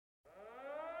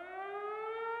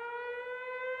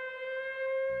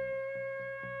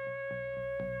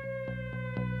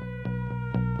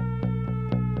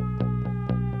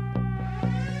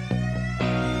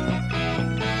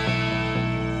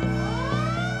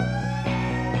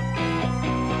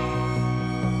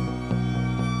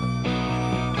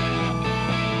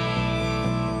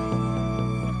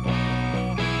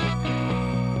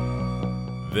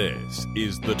This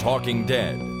is The Talking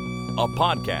Dead, a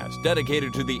podcast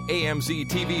dedicated to the AMC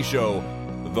TV show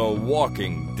The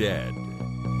Walking Dead.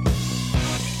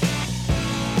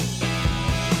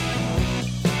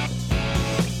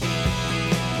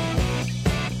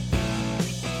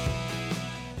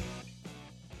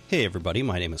 Hey everybody,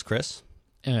 my name is Chris.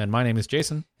 And my name is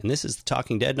Jason. And this is The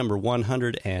Talking Dead number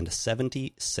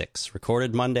 176,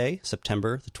 recorded Monday,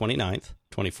 September the 29th,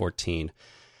 2014.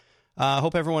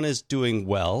 Hope everyone is doing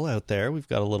well out there. We've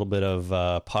got a little bit of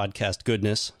podcast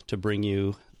goodness to bring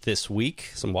you this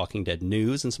week, some Walking Dead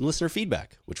news and some listener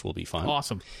feedback, which will be fun.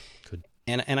 Awesome. Good.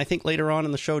 And I think later on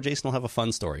in the show, Jason will have a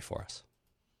fun story for us.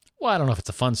 Well, I don't know if it's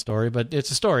a fun story, but it's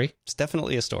a story. It's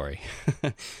definitely a story.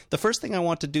 The first thing I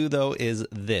want to do, though, is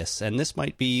this. And this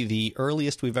might be the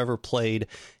earliest we've ever played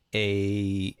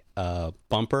a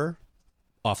bumper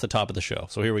off the top of the show.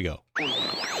 So here we go.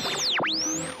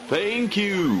 Thank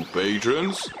you,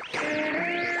 patrons. Do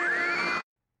you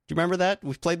remember that?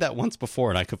 We've played that once before,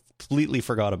 and I completely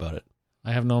forgot about it.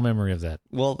 I have no memory of that.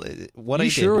 Well, what I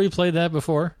did... You sure we played that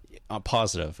before?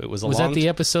 Positive. It was Was that the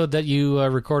episode that you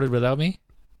recorded without me?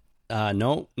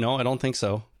 No, I don't think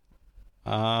so.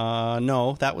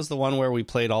 No, that was the one where we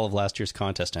played all of last year's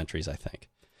contest entries, I think.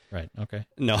 Right, okay.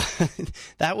 No,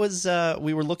 that was,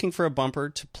 we were looking for a bumper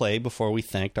to play before we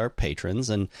thanked our patrons,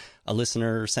 and a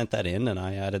listener sent that in, and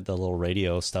I added the little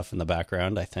radio stuff in the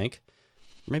background, I think.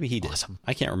 Maybe he did. Awesome.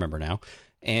 I can't remember now.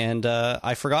 And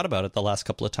I forgot about it the last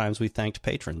couple of times we thanked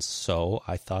patrons, so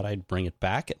I thought I'd bring it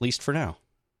back, at least for now.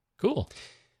 Cool.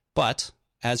 But...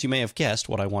 as you may have guessed,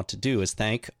 what I want to do is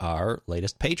thank our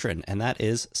latest patron, and that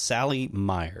is Sally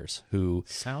Myers, who...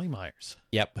 Sally Myers.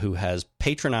 Yep, who has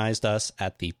patronized us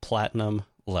at the platinum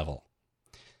level.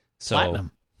 So,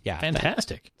 platinum? Yeah.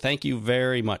 Fantastic. Thank you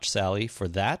very much, Sally, for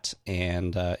that.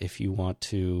 And if you want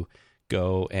to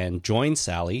go and join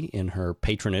Sally in her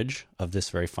patronage of this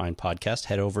very fine podcast,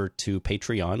 head over to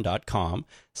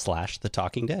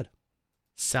patreon.com/thetalkingdead.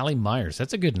 Sally Myers.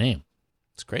 That's a good name.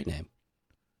 It's a great name.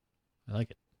 I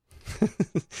like it.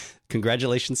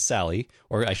 Congratulations, Sally,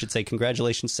 or I should say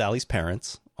congratulations, Sally's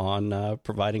parents, on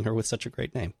providing her with such a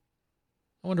great name.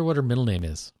 I wonder what her middle name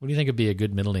is. What do you think would be a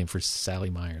good middle name for Sally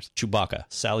Myers? Chewbacca.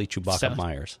 Sally Chewbacca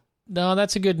Myers. No,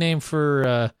 that's a good name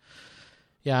for...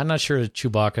 yeah, I'm not sure that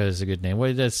Chewbacca is a good name.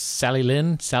 What is that? Sally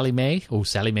Lynn? Sally Mae? Oh,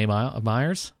 Sally Mae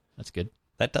Myers? That's good.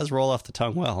 That does roll off the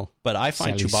tongue well, but I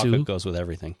find Sally Chewbacca Sue goes with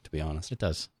everything, to be honest. It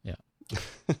does, yeah.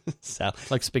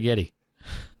 Like spaghetti.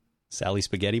 Sally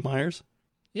Spaghetti Myers?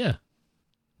 Yeah.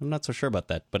 I'm not so sure about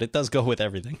that, but it does go with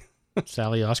everything.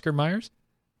 Sally Oscar Myers?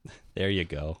 There you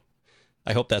go.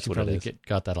 I hope that's what it is. She probably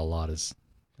got that a lot as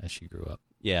she grew up.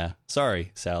 Yeah.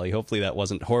 Sorry, Sally. Hopefully that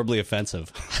wasn't horribly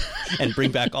offensive and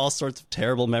bring back all sorts of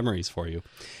terrible memories for you.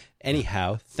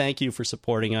 Anyhow, thank you for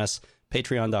supporting us.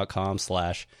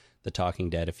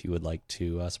 Patreon.com/thetalkingdead if you would like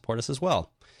to support us as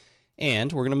well.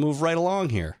 And we're going to move right along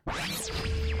here.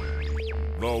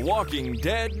 The Walking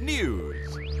Dead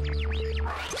News.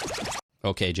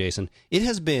 Okay, Jason. It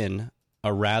has been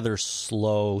a rather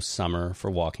slow summer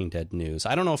for Walking Dead news.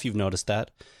 I don't know if you've noticed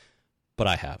that, but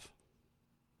I have.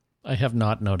 I have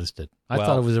not noticed it. I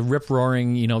thought it was a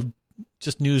rip-roaring,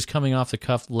 just news coming off the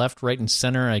cuff, left, right, and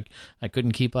center. I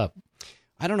couldn't keep up.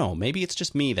 I don't know. Maybe it's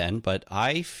just me then, but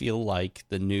I feel like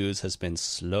the news has been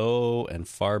slow and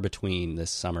far between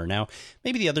this summer. Now,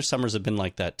 maybe the other summers have been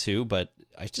like that too, but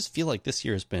I just feel like this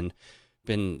year has been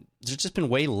there's just been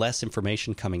way less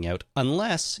information coming out,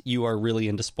 unless you are really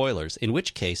into spoilers, in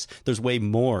which case there's way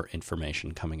more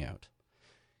information coming out.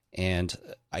 And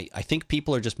I think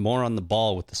people are just more on the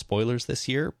ball with the spoilers this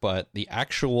year, but the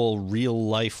actual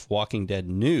real-life Walking Dead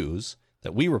news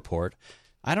that we report,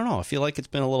 I don't know. I feel like it's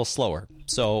been a little slower.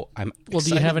 So I'm excited. Well,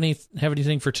 do you have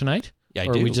anything for tonight? Yeah, I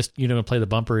do. Or are we just, going to play the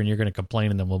bumper and you're going to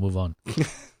complain and then we'll move on?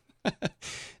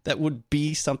 That would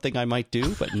be something I might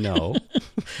do, but no.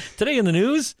 Today in the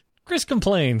news, Chris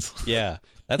complains. Yeah,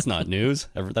 that's not news.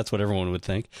 That's what everyone would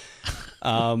think.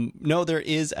 No, there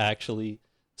is actually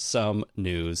some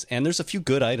news, and there's a few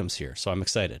good items here, so I'm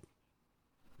excited.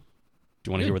 Do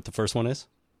you want to hear what the first one is?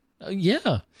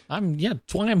 Yeah,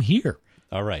 that's why I'm here.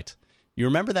 All right. You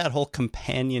remember that whole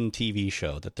companion TV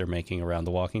show that they're making around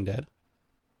The Walking Dead?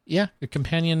 Yeah, the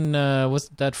companion, was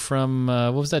that from,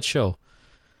 what was that show?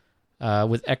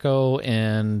 With Echo,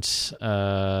 and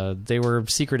they were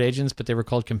secret agents, but they were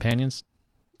called companions?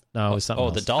 No, it was something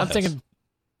else. The Dollhouse. I'm thinking,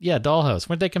 yeah, Dollhouse.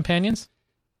 Weren't they companions?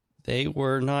 They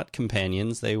were not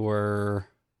companions. They were...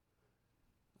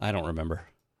 I don't remember.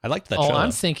 I liked that show. I'm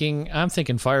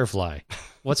thinking Firefly.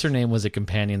 What's her name was a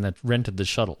companion that rented the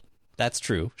shuttle. That's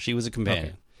true. She was a companion.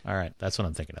 Okay. All right, that's what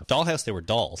I'm thinking of. Dollhouse, they were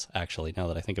dolls, actually, now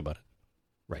that I think about it.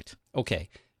 Right. Okay.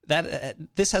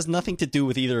 That this has nothing to do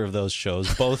with either of those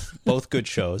shows. Both good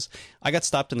shows. I got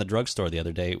stopped in the drugstore the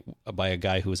other day by a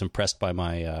guy who was impressed by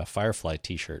my Firefly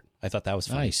T-shirt. I thought that was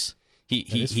funny. Nice.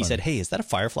 He said, "Hey, is that a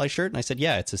Firefly shirt?" And I said,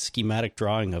 "Yeah, it's a schematic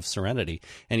drawing of Serenity."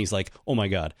 And he's like, "Oh my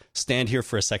God, stand here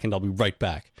for a second. I'll be right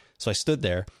back." So I stood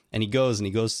there, and he goes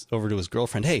over to his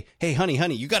girlfriend. Hey,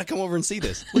 honey, you got to come over and see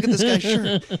this. Look at this guy's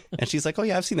shirt. And she's like, "Oh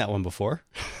yeah, I've seen that one before."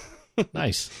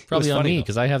 Nice. Probably on me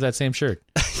because I have that same shirt.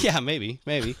 Yeah, maybe.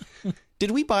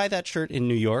 Did we buy that shirt in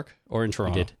New York or in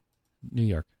Toronto? We did.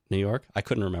 New York. I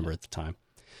couldn't remember at the time.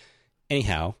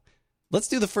 Anyhow, let's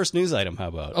do the first news item. How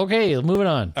about? Okay, moving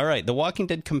on. All right. The Walking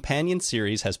Dead companion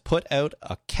series has put out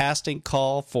a casting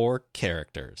call for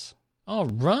characters. All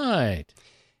right.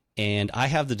 And I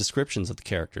have the descriptions of the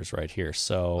characters right here.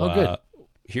 So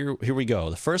good. Here we go.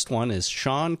 The first one is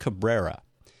Sean Cabrera.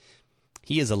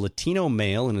 He is a Latino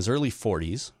male in his early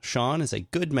 40s. Sean is a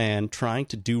good man trying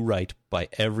to do right by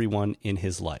everyone in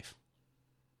his life.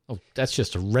 Oh, that's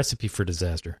just a recipe for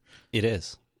disaster. It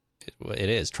is. It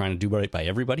is. Trying to do right by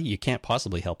everybody. You can't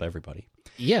possibly help everybody.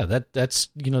 Yeah, that's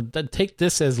take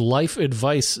this as life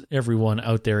advice, everyone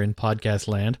out there in podcast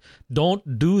land.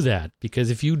 Don't do that,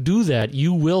 because if you do that,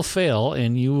 you will fail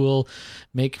and you will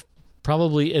make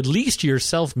probably at least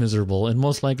yourself miserable, and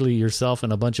most likely yourself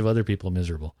and a bunch of other people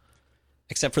miserable.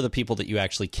 Except for the people that you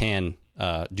actually can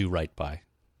do right by.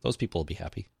 Those people will be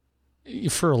happy.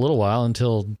 For a little while,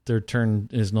 until their turn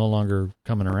is no longer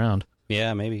coming around.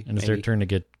 Yeah, maybe. And it's their turn to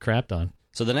get crapped on.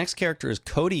 So the next character is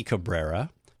Cody Cabrera,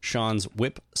 Sean's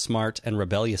whip, smart, and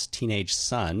rebellious teenage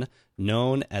son,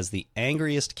 known as the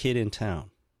angriest kid in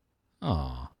town.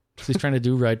 Aw. So he's trying to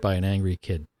do right by an angry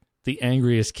kid. The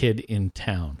angriest kid in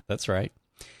town. That's right.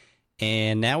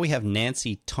 And now we have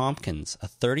Nancy Tompkins, a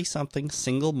 30-something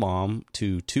single mom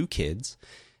to 2 kids.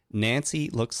 Nancy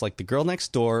looks like the girl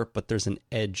next door, but there's an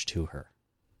edge to her.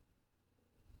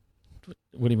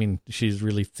 What do you mean? She's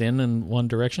really thin in one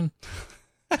direction?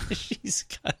 She's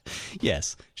got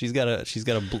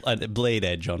a blade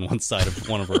edge on one side of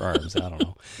one of her arms. I don't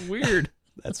know. Weird.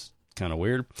 That's kind of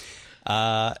weird.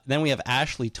 Then we have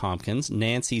Ashley Tompkins,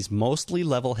 Nancy's mostly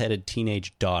level-headed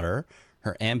teenage daughter.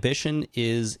 Her ambition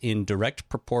is in direct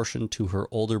proportion to her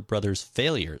older brother's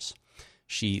failures.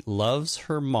 She loves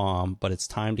her mom, but it's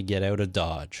time to get out of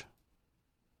Dodge.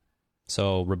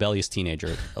 So, rebellious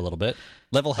teenager a little bit.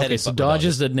 Level-headed. Okay, so Dodge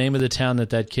is the name of the town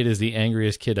that kid is the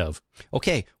angriest kid of.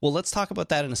 Okay, well, let's talk about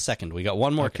that in a second. We got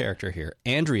one more character here.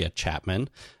 Andrea Chapman,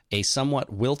 a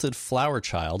somewhat wilted flower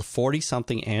child.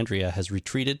 40-something Andrea has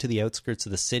retreated to the outskirts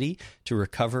of the city to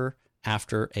recover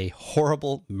after a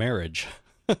horrible marriage.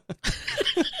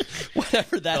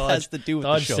 Whatever that has to do with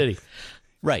Dodge the show. City.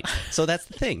 Right. So that's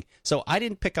the thing. So I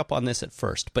didn't pick up on this at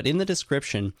first, but in the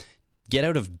description, get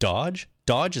out of Dodge.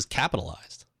 Dodge is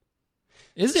capitalized.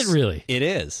 Is it really? It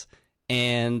is.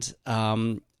 And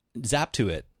Zap to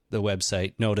It, the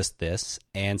website, noticed this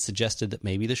and suggested that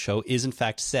maybe the show is in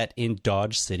fact set in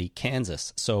Dodge City,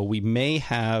 Kansas. So they may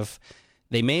have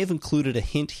included a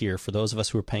hint here for those of us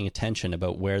who are paying attention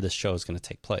about where this show is going to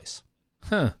take place.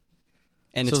 Huh.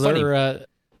 And so it's funny.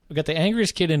 We got the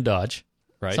angriest kid in Dodge,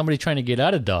 right? Somebody trying to get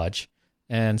out of Dodge,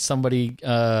 and somebody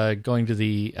going to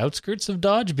the outskirts of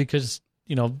Dodge because,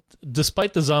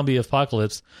 despite the zombie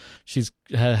apocalypse, she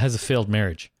has a failed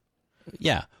marriage.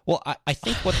 Yeah. Well, I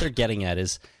think what they're getting at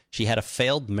is she had a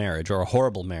failed marriage or a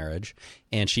horrible marriage,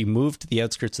 and she moved to the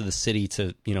outskirts of the city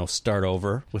to, start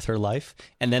over with her life,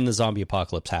 and then the zombie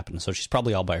apocalypse happened, so she's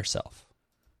probably all by herself.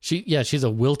 She's a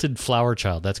wilted flower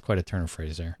child. That's quite a turn of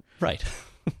phrase there. Right.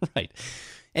 Right.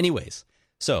 Anyways,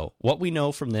 so what we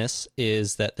know from this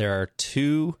is that there are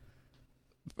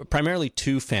primarily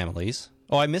two families.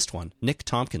 Oh, I missed one. Nick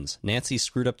Tompkins, Nancy's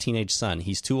screwed up teenage son.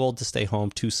 He's too old to stay home,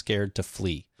 too scared to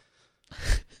flee.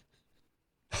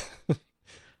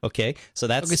 Okay, so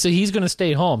so he's going to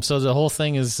stay home. So the whole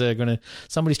thing is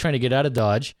somebody's trying to get out of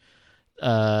Dodge,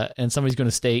 and somebody's going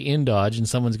to stay in Dodge, and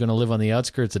someone's going to live on the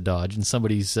outskirts of Dodge, and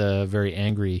somebody's very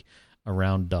angry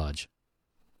around Dodge.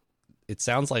 It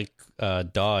sounds like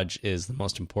Dodge is the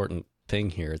most important thing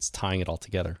here. It's tying it all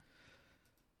together.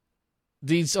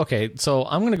 So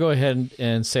I'm going to go ahead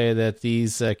and say that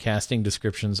these casting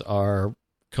descriptions are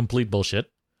complete bullshit.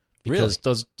 Because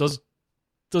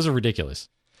those are ridiculous.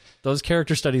 Those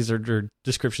character studies or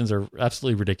descriptions are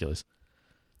absolutely ridiculous.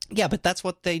 Yeah, but that's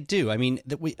what they do. I mean,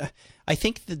 I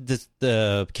think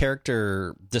the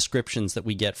character descriptions that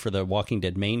we get for the Walking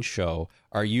Dead main show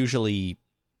are usually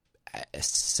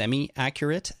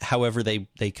semi-accurate. However,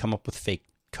 they come up with fake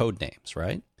code names,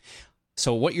 right?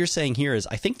 So what you're saying here is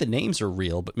I think the names are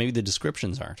real, but maybe the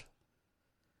descriptions aren't.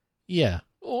 Yeah.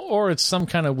 Or or it's some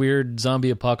kind of weird zombie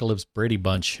apocalypse Brady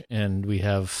Bunch, and we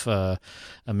have a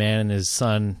man and his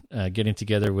son getting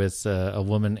together with a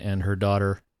woman and her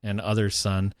daughter and other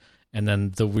son, and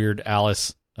then the weird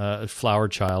Alice flower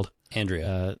child.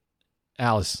 Andrea.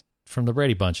 Alice from the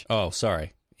Brady Bunch. Oh,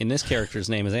 sorry. In this character's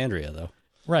name is Andrea, though.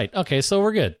 Right. Okay, so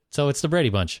we're good. So it's the Brady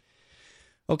Bunch.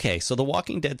 Okay, so the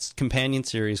Walking Dead's companion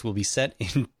series will be set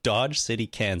in Dodge City,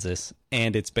 Kansas,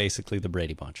 and it's basically the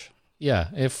Brady Bunch. Yeah,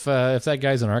 if that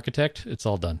guy's an architect, it's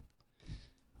all done.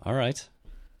 All right.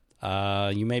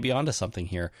 You may be onto something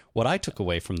here. What I took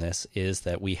away from this is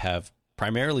that we have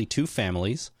primarily two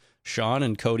families, Sean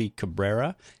and Cody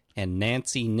Cabrera, and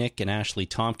Nancy, Nick, and Ashley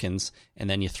Tompkins, and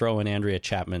then you throw in Andrea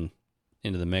Chapman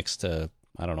into the mix to,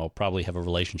 I don't know, probably have a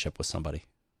relationship with somebody.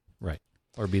 Right.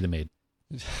 Or be the maid.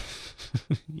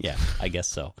 Yeah, I guess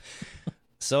so.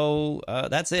 So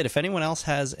that's it. If anyone else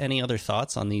has any other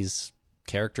thoughts on these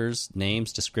characters,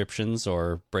 names, descriptions,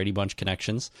 or Brady Bunch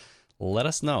connections, let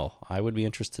us know. I would be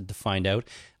interested to find out.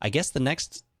 I guess the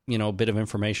next, bit of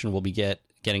information we'll be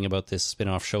getting about this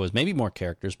spin-off show is maybe more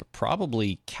characters, but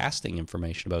probably casting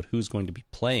information about who's going to be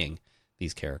playing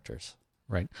these characters.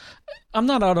 Right. I'm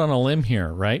not out on a limb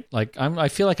here, right? Like I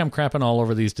feel like I'm crapping all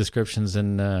over these descriptions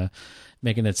and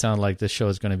making it sound like this show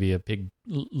is going to be a big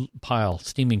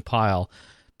steaming pile.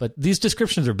 But these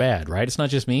descriptions are bad, right? It's not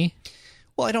just me.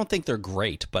 Well, I don't think they're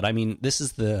great, but I mean, this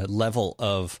is the level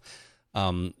of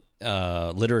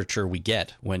literature we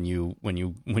get when you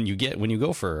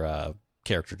go for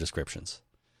character descriptions.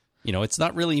 It's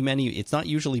not really many. It's not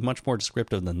usually much more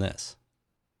descriptive than this.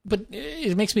 But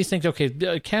it makes me think,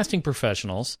 okay, casting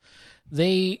professionals,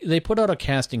 they put out a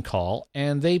casting call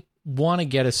and they want to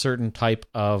get a certain type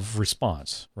of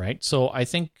response, right? So I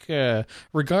think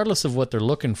regardless of what they're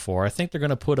looking for, I think they're going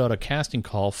to put out a casting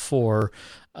call for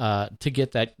to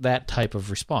get that type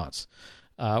of response.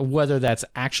 Whether that's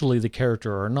actually the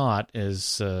character or not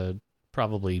is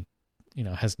probably,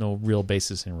 has no real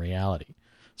basis in reality.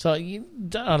 So I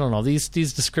don't know, these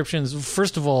descriptions,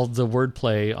 first of all, the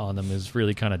wordplay on them is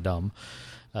really kind of dumb.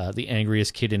 The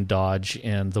angriest kid in Dodge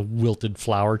and the wilted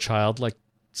flower child, like,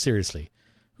 seriously,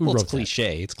 who wrote it's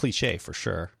cliche. that? It's cliche for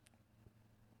sure.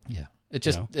 Yeah. It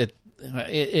just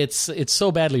it's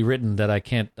so badly written that I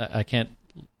can't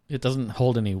it doesn't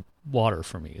hold any water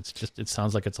for me. It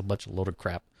sounds like it's a bunch of loaded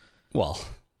crap. Well,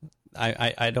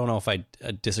 I don't know if I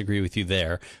disagree with you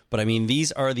there, but I mean,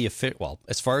 these are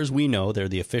as far as we know, they're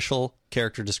the official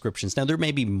character descriptions. Now, there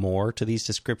may be more to these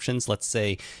descriptions. Let's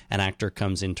say an actor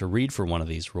comes in to read for one of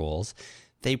these roles.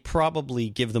 They probably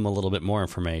give them a little bit more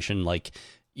information, like,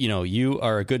 you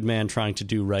are a good man trying to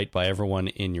do right by everyone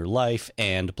in your life,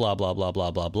 and blah, blah, blah,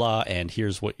 blah, blah, blah, and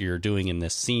here's what you're doing in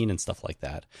this scene and stuff like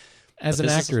that. As an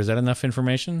actor, is that enough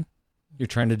information? You're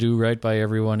trying to do right by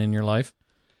everyone in your life?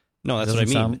 No, that's what I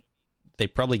mean. They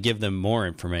probably give them more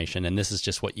information, and this is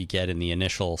just what you get in the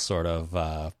initial sort of,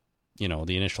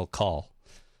 the initial call.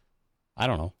 I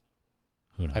don't know.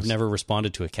 Who knows? I've never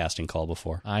responded to a casting call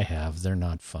before. I have. They're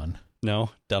not fun. No?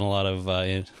 Done a lot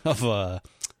of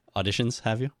auditions,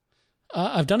 have you?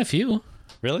 I've done a few.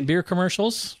 Really? Beer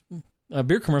commercials.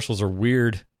 Beer commercials are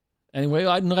weird. Anyway,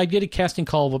 I'd get a casting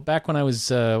call, but back when I was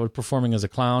performing as a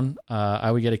clown,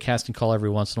 I would get a casting call every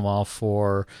once in a while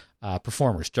for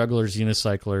performers, jugglers,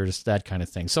 unicyclers, that kind of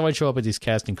thing. So I'd show up at these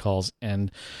casting calls,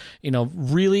 and,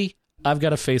 really, I've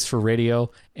got a face for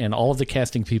radio, and all of the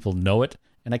casting people know it,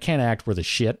 and I can't act worth a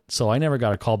shit, so I never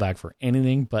got a call back for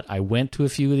anything, but I went to a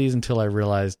few of these until I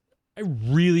realized I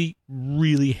really,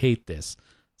 really hate this,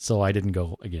 so I didn't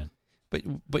go again.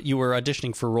 But you were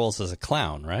auditioning for roles as a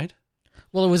clown, right?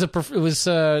 Well, it was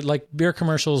like beer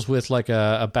commercials with like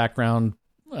a background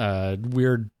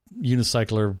weird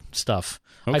unicycler stuff.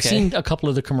 Okay. I've seen a couple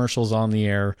of the commercials on the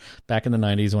air back in the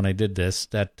 90s when I did this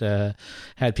that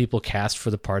had people cast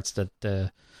for the parts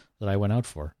that I went out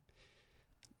for.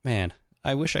 Man,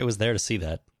 I wish I was there to see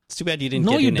that. It's too bad you didn't.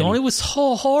 No, get you in don't. Any... It was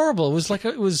horrible. It was like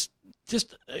it was.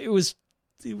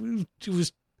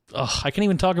 I can't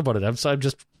even talk about it.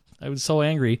 I was so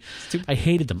angry. I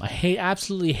hated them. I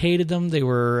absolutely hated them. They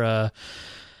were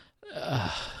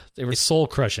soul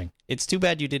crushing. It's too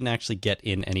bad you didn't actually get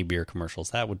in any beer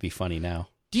commercials. That would be funny now.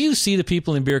 Do you see the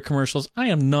people in beer commercials? I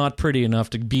am not pretty enough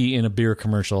to be in a beer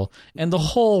commercial, and the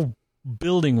whole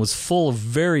building was full of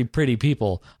very pretty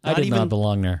people. I did not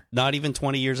belong there. Not even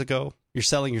 20 years ago? You're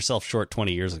selling yourself short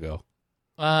 20 years ago.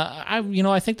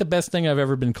 I think the best thing I've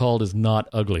ever been called is not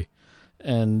ugly,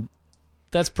 and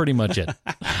that's pretty much it.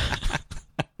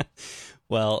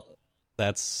 Well,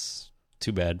 that's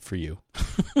too bad for you,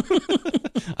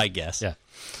 I guess. Yeah.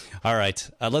 All right,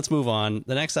 let's move on.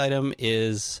 The next item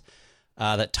is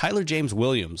that Tyler James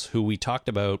Williams, who we talked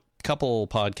about a couple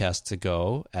podcasts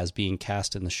ago as being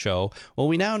cast in the show, well,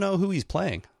 we now know who he's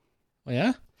playing. Oh,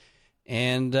 yeah?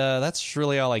 And that's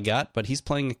really all I got, but he's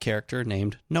playing a character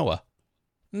named Noah.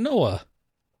 Noah.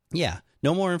 Yeah,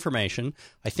 no more information.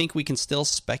 I think we can still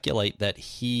speculate that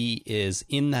he is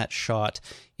in that shot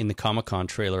in the Comic-Con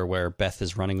trailer where Beth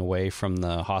is running away from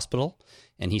the hospital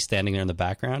and he's standing there in the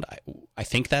background. I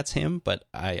think that's him, but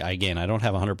I don't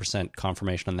have 100%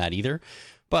 confirmation on that either.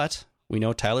 But we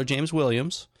know Tyler James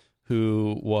Williams,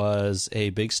 who was a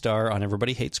big star on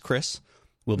Everybody Hates Chris,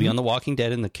 will be on The Walking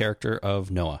Dead in the character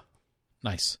of Noah.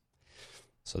 Nice.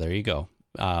 So there you go.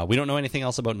 We don't know anything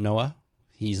else about Noah.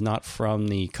 He's not from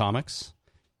the comics,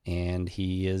 and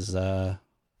he is never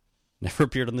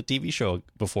appeared on the TV show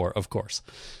before, of course.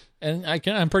 And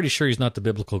I'm pretty sure he's not the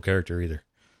biblical character either.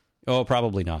 Oh,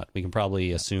 probably not. We can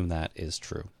probably assume that is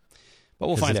true. But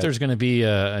we'll find out. If there's going to be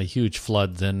a huge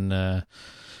flood, then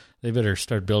they better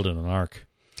start building an ark.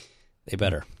 They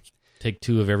better. Take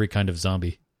 2 of every kind of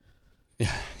zombie.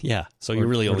 Yeah, so you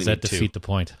really only does that need 2. defeat the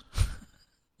point?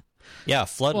 Yeah,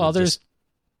 flood. Well, there's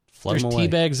away.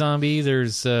 teabag zombie.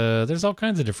 There's all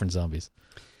kinds of different zombies.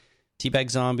 Teabag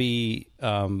zombie,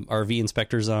 RV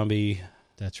inspector zombie.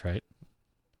 That's right.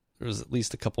 There was at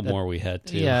least a couple more we had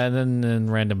too. Yeah, and then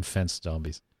random fence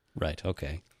zombies. Right.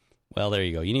 Okay. Well, there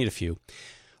you go. You need a few.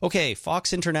 Okay,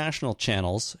 Fox International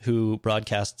Channels, who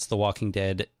broadcasts The Walking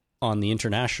Dead on the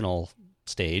international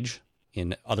stage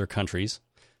in other countries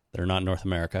that are not North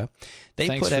America.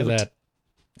 Thanks for that.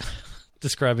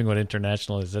 Describing what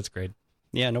international is, that's great.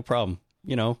 Yeah, no problem.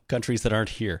 Countries that aren't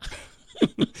here,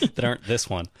 that aren't this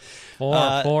one.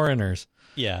 Foreigners.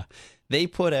 Yeah. They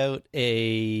put out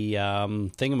a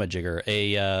thingamajigger,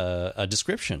 a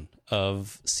description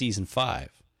of Season 5.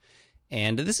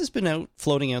 And this has been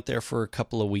floating out there for a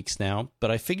couple of weeks now,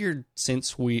 but I figured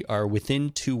since we are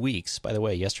within 2 weeks, by the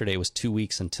way, yesterday was 2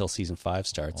 weeks until Season 5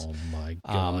 starts. Oh, my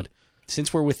God.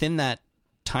 Since we're within that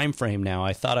time frame now,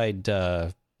 I thought I'd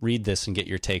read this and get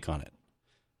your take on it.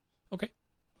 Okay.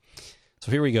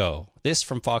 So here we go. This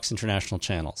from Fox International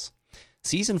Channels.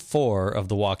 Season 4 of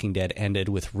The Walking Dead ended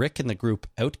with Rick and the group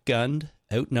outgunned,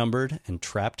 outnumbered, and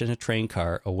trapped in a train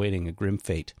car awaiting a grim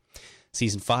fate.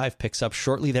 Season 5 picks up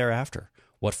shortly thereafter.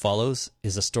 What follows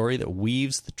is a story that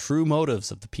weaves the true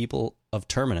motives of the people of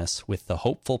Terminus with the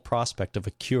hopeful prospect of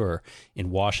a cure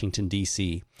in Washington,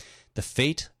 D.C., the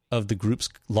fate of the group's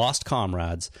lost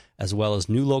comrades, as well as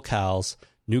new locales,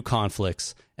 new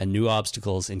conflicts, and new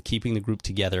obstacles in keeping the group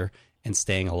together and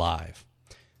staying alive.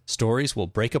 Stories will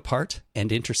break apart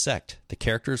and intersect. The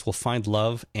characters will find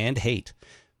love and hate,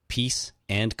 peace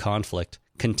and conflict,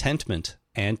 contentment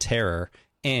and terror,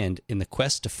 and in the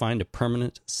quest to find a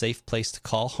permanent, safe place to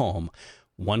call home,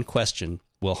 one question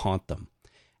will haunt them.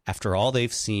 After all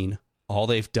they've seen, all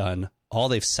they've done, all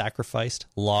they've sacrificed,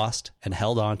 lost, and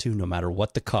held on to no matter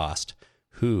what the cost,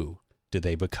 who do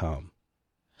they become?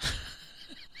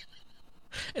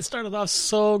 It started off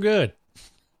so good.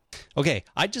 Okay,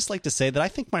 I'd just like to say that I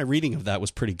think my reading of that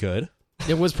was pretty good.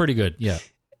 It was pretty good, yeah.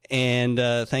 And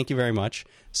thank you very much.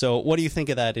 So what do you think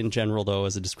of that in general, though,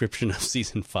 as a description of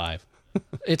Season 5?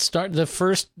 I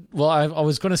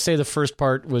was going to say the first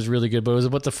part was really good, but it was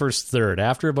about the first third.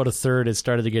 After about a third, it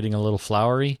started getting a little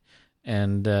flowery.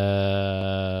 And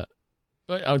I'm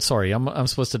sorry, I'm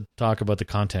supposed to talk about the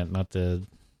content, not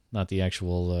the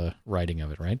actual writing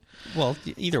of it, right? Well,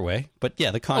 either way. But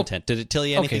yeah, the content. Did it tell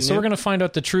you anything? Okay, so we're going to find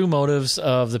out the true motives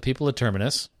of the people at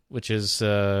Terminus, which is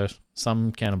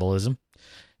some cannibalism.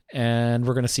 And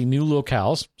we're going to see new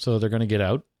locales, so they're going to get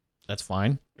out. That's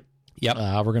fine. Yep.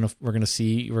 They're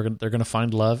going to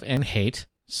find love and hate.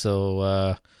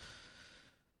 So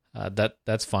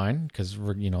that's fine because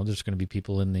there's going to be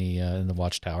people in the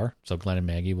watchtower. So Glenn and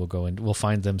Maggie will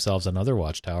find themselves another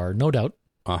watchtower, no doubt.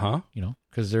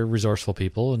 Because they're resourceful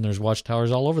people and there's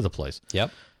watchtowers all over the place.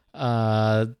 Yep.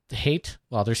 Hate.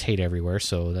 Well, there's hate everywhere,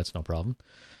 so that's no problem.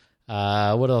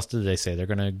 What else did they say? They're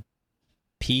going to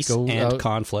peace and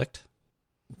conflict.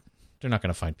 They're not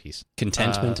going to find peace.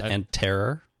 Contentment and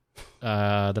terror.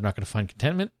 They're not going to find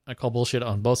contentment. I call bullshit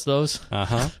on both of those.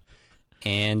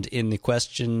 And in the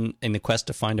quest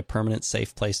to find a permanent,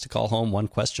 safe place to call home, one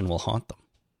question will haunt them.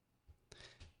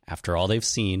 After all they've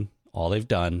seen, all they've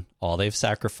done, all they've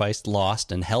sacrificed,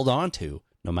 lost, and held on to,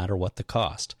 no matter what the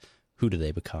cost, who do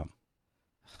they become?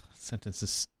 Sentence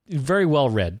is very well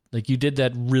read. Like, you did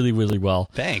that really, really well.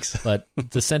 Thanks. But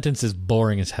the sentence is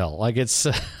boring as hell. Like, it's...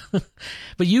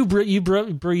 but you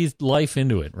breathed life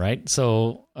into it, right?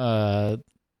 So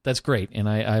that's great, and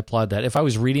I applaud that. If I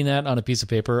was reading that on a piece of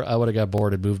paper, I would have got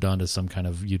bored and moved on to some kind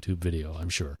of YouTube video, I'm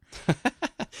sure.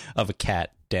 of a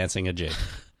cat dancing a jig.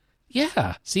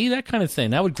 Yeah, see, that kind of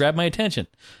thing. That would grab my attention.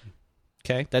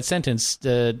 Okay. That sentence,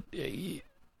 it's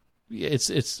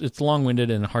long-winded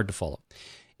and hard to follow.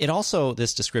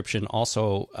 This description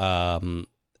also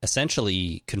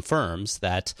essentially confirms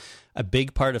that a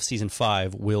big part of season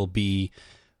 5 will be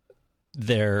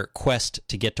their quest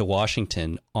to get to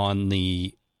Washington on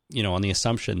the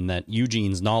assumption that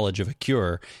Eugene's knowledge of a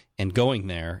cure and going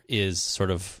there is sort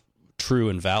of true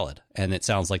and valid. And it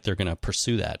sounds like they're going to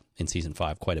pursue that in season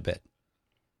 5 quite a bit.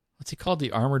 What's he called?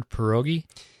 The armored pierogi?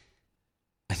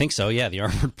 I think so. Yeah, the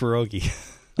armored pierogi.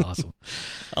 Awesome.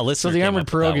 So the armored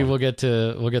pierogi will get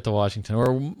to Washington,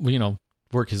 or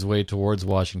work his way towards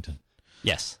Washington.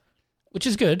 Yes, which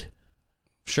is good.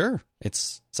 Sure,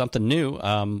 it's something new.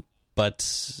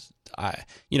 But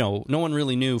no one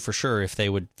really knew for sure if they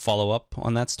would follow up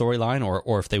on that storyline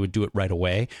or if they would do it right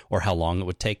away or how long it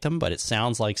would take them. But it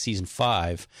sounds like season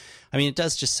 5. I mean, it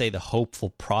does just say the hopeful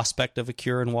prospect of a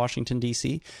cure in Washington,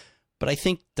 D.C. But I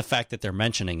think the fact that they're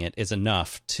mentioning it is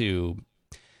enough to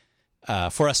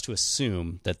for us to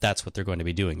assume that that's what they're going to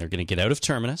be doing. They're going to get out of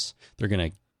Terminus. They're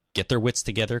going to get their wits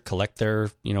together, collect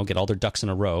their, get all their ducks in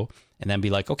a row, and then be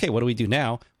like, okay, what do we do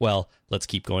now? Well, let's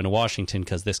keep going to Washington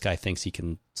because this guy thinks he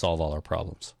can solve all our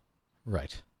problems.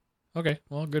 Right. Okay.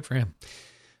 Well, good for him.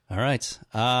 All right.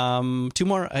 2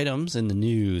 more items in the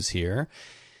news here.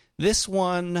 This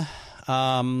one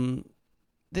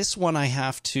I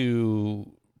have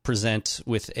to present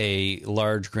with a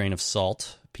large grain of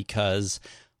salt because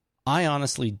I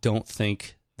honestly don't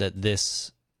think that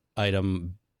this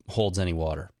item holds any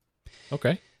water.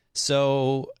 Okay.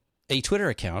 So a Twitter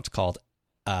account called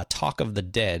Talk of the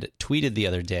Dead tweeted the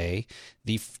other day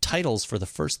the titles for the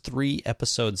first 3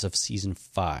 episodes of season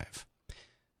 5.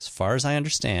 As far as I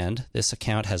understand, this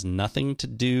account has nothing to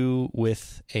do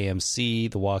with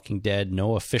AMC, The Walking Dead,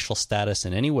 no official status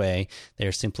in any way.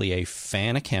 They're simply a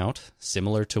fan account,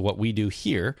 similar to what we do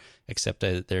here, except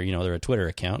they're a Twitter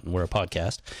account and we're a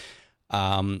podcast.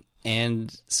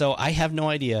 And so I have no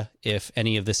idea if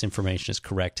any of this information is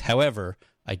correct. However,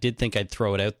 I did think I'd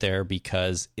throw it out there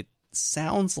because it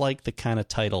sounds like the kind of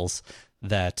titles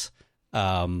that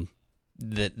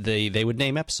they would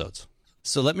name episodes.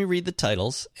 So let me read the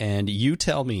titles, and you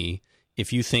tell me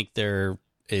if you think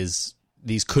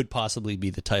these could possibly be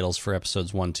the titles for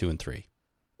episodes 1, 2, and 3.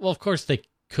 Well, of course they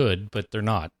could, but they're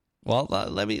not. Well,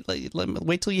 let me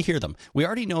wait till you hear them. We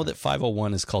already know that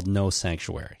 501 is called No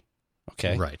Sanctuary.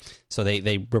 Okay. Right. So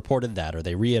they reported that, or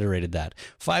they reiterated that.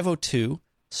 502,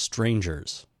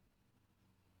 Strangers.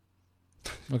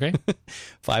 Okay.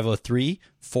 503,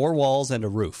 4 Walls and a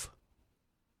Roof.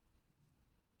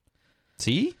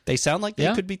 See? They sound like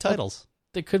they could be titles.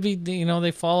 They could be,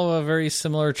 they follow a very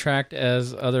similar track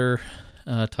as other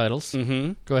titles.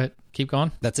 Mm-hmm. Go ahead. Keep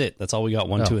going. That's it. That's all we got.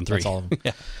 1, 2, and 3. That's all of them.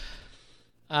 Yeah.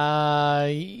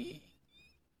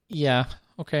 Yeah.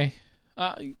 Okay.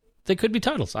 They could be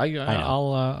titles.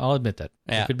 I'll admit that.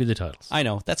 Yeah. They could be the titles. I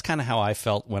know. That's kind of how I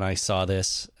felt when I saw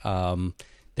this.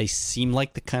 They seem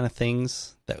like the kind of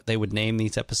things that they would name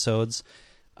these episodes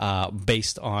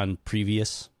based on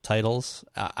previous titles.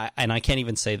 And I can't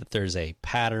even say that there's a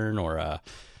pattern or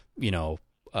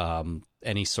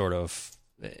any sort of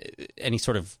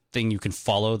thing you can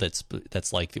follow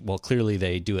that's like, well, clearly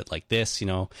they do it like this.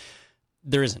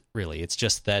 There isn't really. It's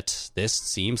just that this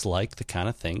seems like the kind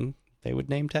of thing they would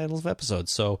name titles of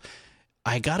episodes. So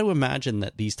I got to imagine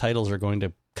that these titles are going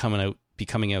to be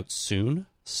coming out soon.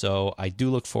 So I do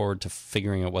look forward to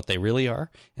figuring out what they really are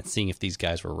and seeing if these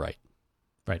guys were right.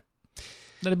 Right.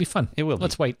 That'd be fun. It will be.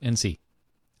 Let's wait and see.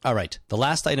 All right. The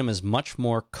last item is much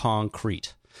more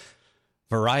concrete.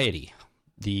 Variety,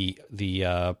 the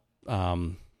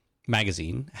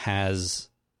magazine, has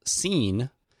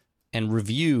seen and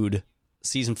reviewed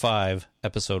season 5,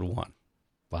 episode 1.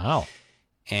 Wow.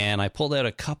 And I pulled out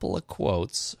a couple of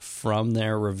quotes from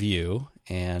their review,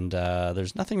 and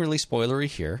there's nothing really spoilery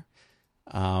here,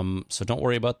 so don't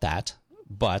worry about that.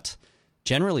 But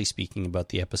generally speaking about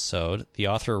the episode, the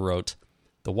author wrote,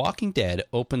 "The Walking Dead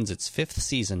opens its 5th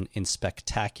season in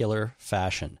spectacular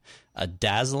fashion. A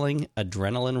dazzling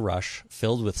adrenaline rush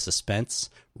filled with suspense,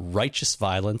 righteous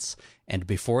violence, and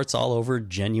before it's all over,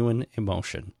 genuine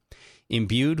emotion.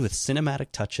 Imbued with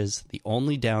cinematic touches, the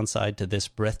only downside to this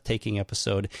breathtaking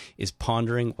episode is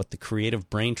pondering what the creative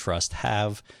brain trust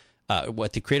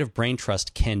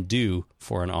can do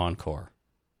for an encore."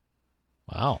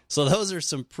 Wow. So those are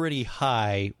some pretty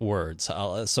high words,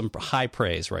 some high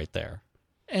praise right there.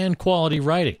 And quality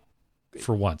writing.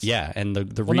 for once. Yeah, and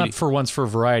the well, read, not for once for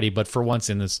variety, but for once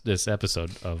in this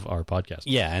episode of our podcast.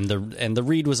 yeah, and the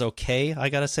read was okay, I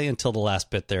gotta say, until the last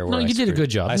bit there. Where No, you did a good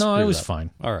job. No, it was up.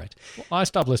 fine. All right, Well, I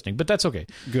stopped listening, but that's okay.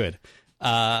 good.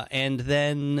 And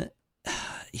then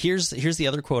here's the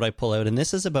other quote I pull out, and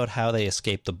this is about how they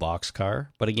escape the boxcar,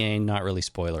 but again, not really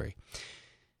spoilery.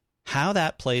 How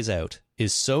that plays out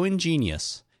is so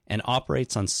ingenious and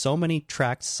operates on so many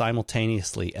tracks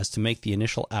simultaneously as to make the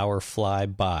initial hour fly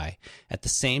by. At the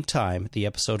same time, the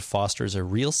episode fosters a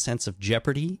real sense of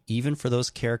jeopardy, even for those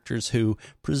characters who,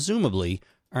 presumably,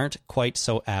 aren't quite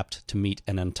so apt to meet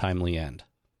an untimely end.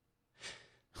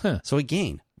 So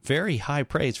again, very high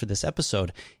praise for this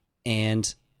episode.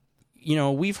 And, you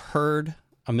know, we've heard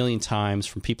a million times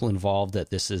from people involved that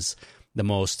this is the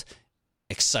most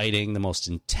exciting, the most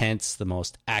intense, the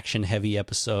most action-heavy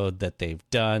episode that they've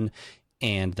done,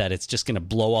 and that it's just going to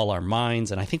blow all our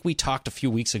minds. And I think we talked a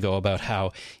few weeks ago about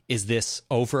how, is this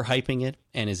overhyping it,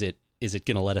 and is it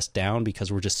going to let us down because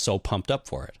we're just so pumped up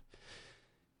for it?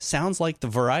 Sounds like the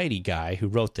Variety guy who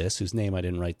wrote this, whose name I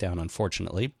didn't write down,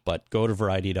 unfortunately, but go to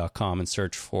Variety.com and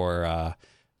search for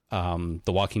The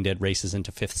Walking Dead races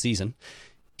into 5th season.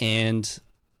 And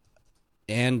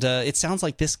it sounds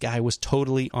like this guy was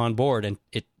totally on board, and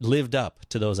it lived up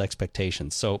to those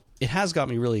expectations. So it has got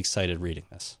me really excited reading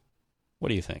this. What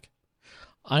do you think?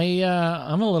 I'm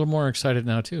a little more excited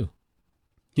now too.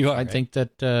 You are, I right? think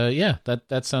that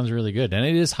that sounds really good, and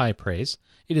it is high praise.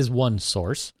 It is one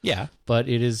source, Yeah. but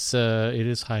it is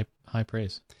high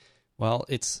praise. Well,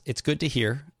 it's good to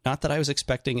hear. Not that I was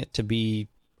expecting it to be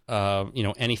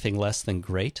anything less than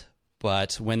great,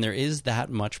 but when there is that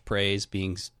much praise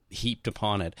being heaped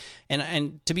upon it,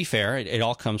 and to be fair, it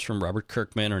all comes from Robert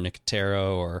Kirkman or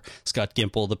Nicotero or Scott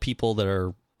Gimple, the people that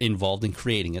are involved in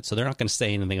creating it, so they're not going to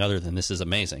say anything other than this is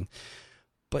amazing.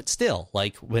 But still,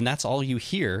 like, when that's all you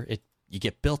hear, you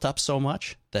get built up so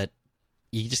much that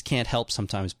you just can't help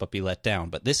sometimes but be let down.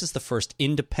 But this is the first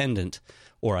independent,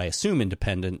 or I assume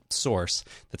independent, source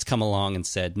that's come along and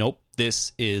said, nope,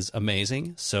 this is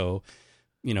amazing, so,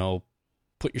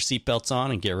 put your seatbelts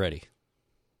on and get ready.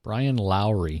 Brian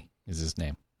Lowry is his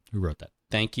name. Who wrote that?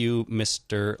 Thank you,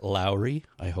 Mr. Lowry.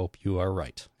 I hope you are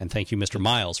right. And thank you, Mr.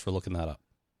 Miles, for looking that up.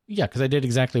 Yeah, because I did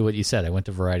exactly what you said. I went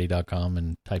to Variety.com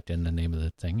and typed in the name of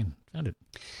the thing and found it.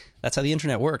 That's how the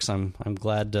internet works. I'm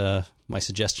glad my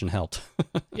suggestion helped.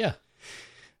 Yeah.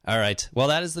 All right. Well,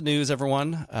 that is the news,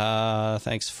 everyone.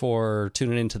 Thanks for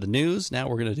tuning into the news. Now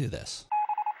we're going to do this.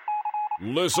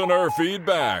 Listener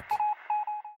feedback.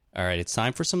 All right, it's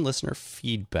time for some listener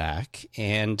feedback.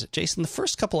 And Jason, the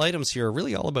first couple items here are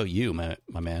really all about you, my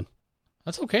man.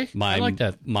 That's okay. I like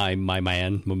that. My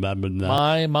man.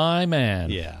 My man.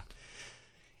 Yeah.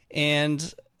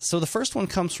 And so the first one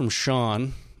comes from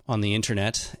Sean on the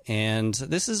internet, and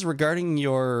this is regarding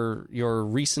your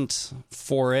recent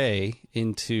foray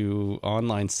into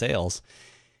online sales.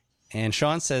 And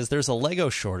Sean says there's a Lego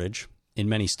shortage in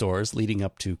many stores leading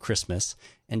up to Christmas,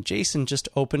 and Jason just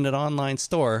opened an online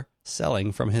store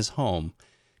selling from his home.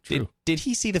 True. Did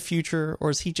he see the future, or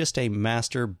is he just a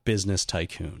master business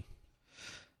tycoon?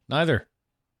 Neither.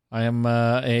 I am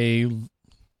a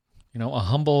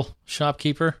humble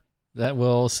shopkeeper that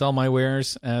will sell my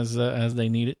wares as they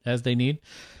need.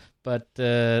 But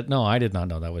no, I did not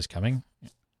know that was coming.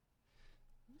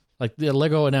 Like, the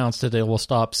Lego announced that they will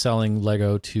stop selling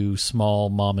Lego to small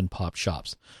mom and pop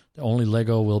shops. The only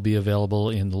Lego will be available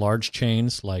in large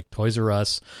chains like Toys R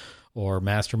Us or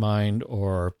Mastermind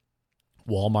or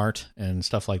Walmart and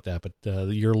stuff like that. But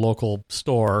your local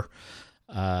store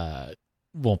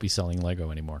won't be selling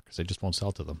Lego anymore because they just won't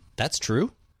sell to them. That's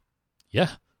true? Yeah.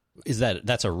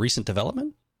 That's a recent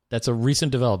development? That's a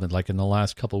recent development, like in the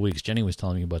last couple of weeks. Jenny was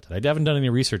telling me about that. I haven't done any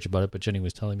research about it, but Jenny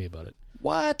was telling me about it.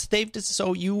 What?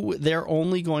 They're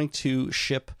only going to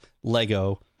ship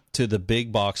Lego to the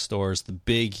big box stores, the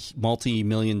big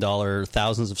multi-million dollar,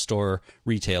 thousands of store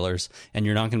retailers, and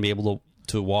you're not going to be able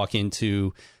to walk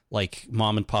into like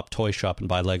mom and pop toy shop and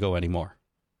buy Lego anymore.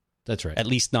 That's right. At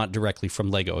least not directly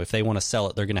from Lego. If they want to sell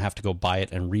it, they're going to have to go buy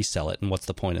it and resell it. And what's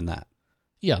the point in that?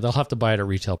 Yeah, they'll have to buy it at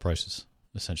retail prices,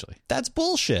 essentially. That's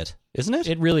bullshit, isn't it?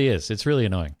 It really is. It's really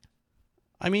annoying.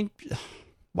 I mean,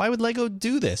 why would Lego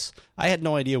do this? I had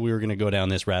no idea we were going to go down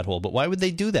this rat hole, but why would they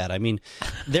do that? I mean,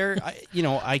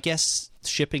 I guess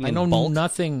shipping in bulk. I know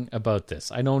nothing about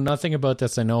this. I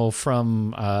know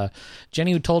from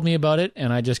Jenny who told me about it,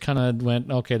 and I just kind of went,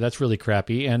 okay, that's really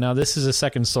crappy. And now this is a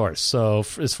second source. So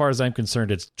as far as I'm concerned,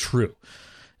 it's true.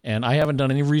 And I haven't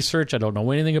done any research. I don't know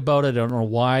anything about it. I don't know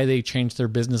why they changed their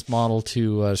business model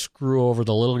to screw over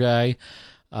the little guy.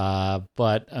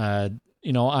 But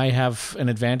I have an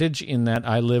advantage in that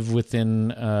I live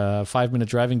within 5-minute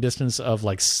driving distance of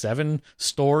like 7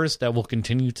 stores that will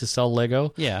continue to sell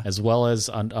Lego, as well as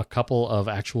a couple of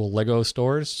actual Lego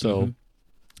stores. So,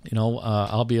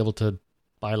 I'll be able to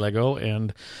buy Lego,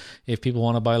 and if people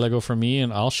want to buy Lego from me,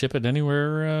 and I'll ship it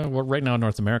anywhere. Right now in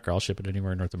North America, I'll ship it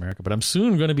anywhere in North America, but I'm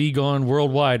soon going to be going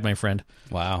worldwide, my friend.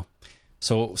 Wow.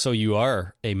 So you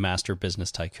are a master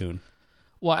business tycoon.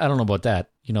 Well, I don't know about that.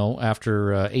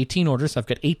 After 18 orders, I've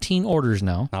got 18 orders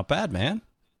now. Not bad, man.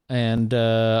 And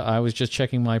I was just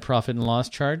checking my profit and loss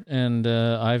chart, and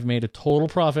I've made a total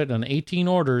profit on 18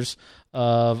 orders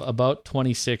of about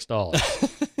 $26.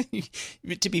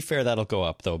 To be fair, that'll go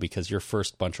up, though, because your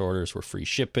first bunch of orders were free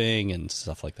shipping and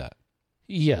stuff like that.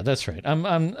 Yeah, that's right.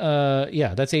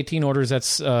 That's 18 orders.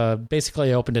 That's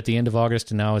basically I opened at the end of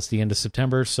August, and now it's the end of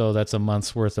September, so that's a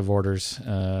month's worth of orders.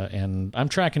 And I'm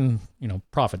tracking,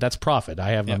 profit. That's profit.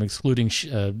 I'm excluding,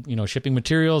 shipping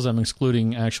materials. I'm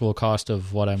excluding actual cost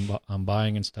of what I'm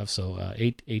buying and stuff. So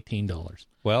 $18.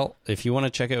 Well, if you want to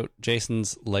check out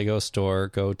Jason's Lego store,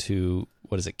 go to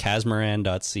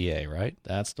Casmeran.ca, right?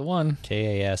 That's the one.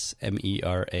 KASMERAN.ca.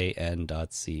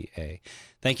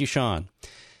 Thank you, Sean.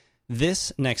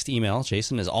 This next email,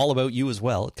 Jason, is all about you as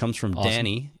well. It comes from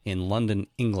Danny in London,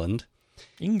 England.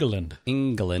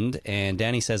 England. And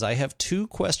Danny says, I have 2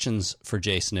 questions for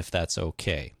Jason, if that's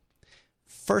okay.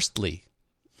 Firstly,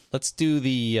 let's do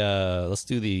the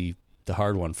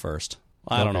hard one first.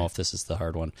 I don't know if this is the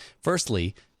hard one.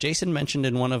 Firstly, Jason mentioned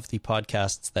in one of the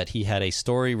podcasts that he had a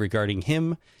story regarding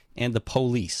him and the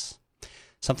police.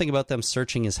 Something about them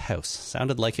searching his house.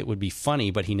 Sounded like it would be funny,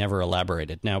 but he never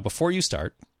elaborated. Now, before you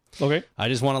start, I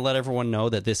just want to let everyone know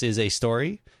that this is a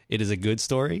story. It is a good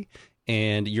story,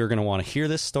 and you're going to want to hear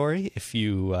this story if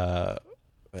you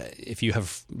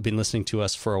have been listening to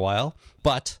us for a while.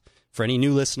 But for any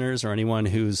new listeners or anyone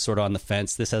who's sort of on the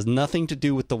fence, this has nothing to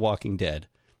do with The Walking Dead,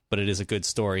 but it is a good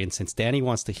story. And since Danny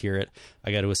wants to hear it,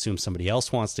 I got to assume somebody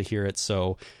else wants to hear it,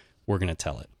 so we're going to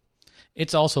tell it.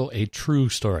 It's also a true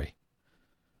story.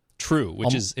 True,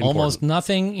 which is important. Almost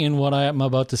nothing in what I am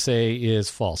about to say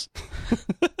is false.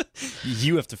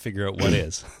 You have to figure out what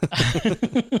is.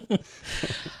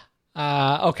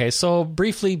 Okay, so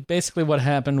briefly, basically what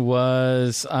happened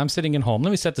was I'm sitting at home.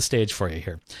 Let me set the stage for you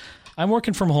here. I'm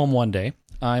working from home one day.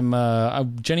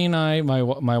 Jenny and I,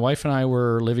 my wife and I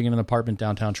were living in an apartment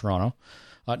downtown Toronto,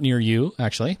 near you,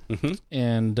 actually. Mm-hmm.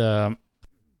 And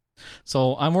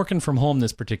so I'm working from home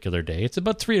this particular day. It's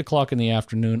about 3 o'clock in the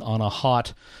afternoon on a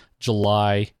hot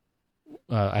July,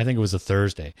 I think it was a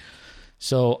Thursday.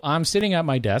 So I'm sitting at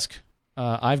my desk.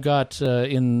 I've got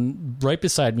right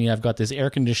beside me, I've got this air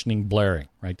conditioning blaring,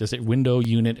 right? This window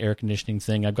unit air conditioning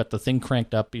thing. I've got the thing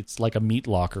cranked up. It's like a meat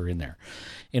locker in there.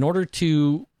 In order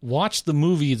to watch the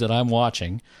movie that I'm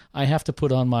watching, I have to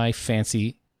put on my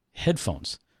fancy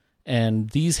headphones. And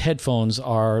these headphones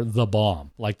are the bomb.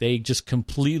 Like, they just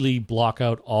completely block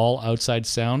out all outside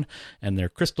sound, and they're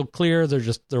crystal clear.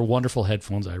 They're wonderful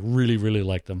headphones. I really, really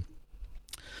like them.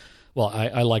 Well,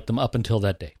 I liked them up until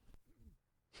that day.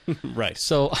 Right.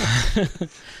 So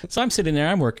I'm sitting there,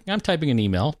 I'm working, I'm typing an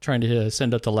email, trying to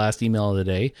send out the last email of the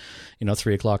day,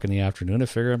 3 o'clock in the afternoon. I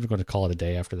figure I'm going to call it a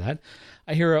day after that.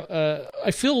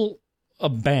 I feel a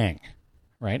bang,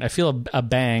 right? I feel a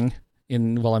bang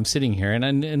while I'm sitting here,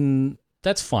 and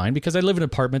that's fine because I live in an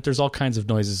apartment. There's all kinds of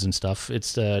noises and stuff.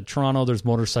 It's Toronto. There's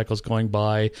motorcycles going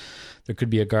by. There could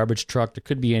be a garbage truck. There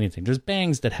could be anything. There's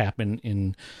bangs that happen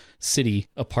in city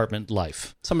apartment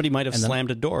life. Somebody might have slammed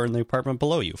a door in the apartment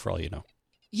below you, for all you know.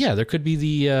 Yeah, there could be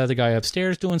the guy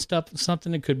upstairs doing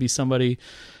something. It could be somebody.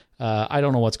 I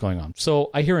don't know what's going on. So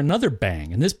I hear another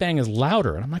bang, and this bang is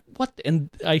louder. And I'm like, what? And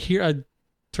I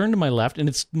turn to my left, and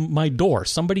it's my door.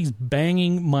 Somebody's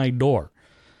banging my door.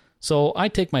 So I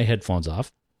take my headphones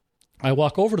off. I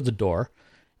walk over to the door,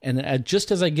 and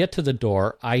just as I get to the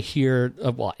door, I hear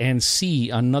and see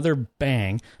another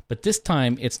bang. But this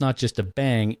time, it's not just a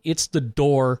bang. It's the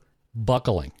door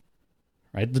buckling.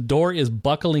 Right? The door is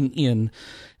buckling in.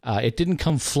 It didn't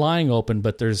come flying open,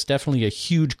 but there's definitely a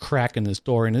huge crack in this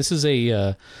door. And this is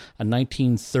a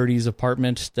 1930s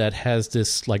apartment that has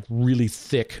this like really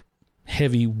thick,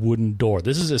 heavy wooden door.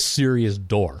 This is a serious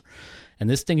door. And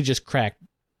this thing just cracked,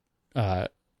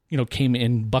 came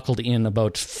in, buckled in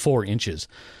about 4 inches.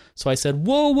 So I said,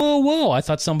 whoa, whoa, whoa. I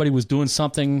thought somebody was doing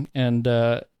something. And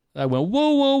I went,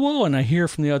 whoa, whoa, whoa. And I hear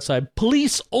from the outside,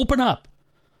 police, open up.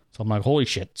 So I'm like, holy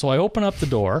shit. So I open up the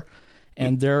door,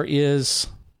 and there is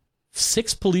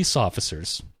 6 police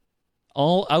officers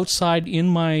all outside in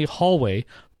my hallway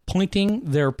pointing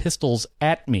their pistols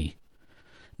at me.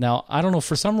 Now, I don't know,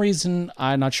 for some reason,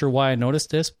 I'm not sure why I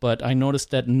noticed this, but I noticed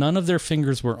that none of their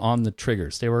fingers were on the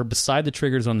triggers. They were beside the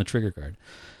triggers on the trigger guard.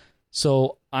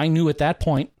 So I knew at that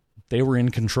point they were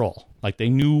in control. Like, they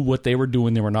knew what they were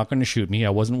doing. They were not going to shoot me. I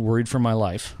wasn't worried for my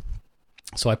life.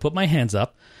 So I put my hands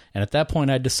up, and at that point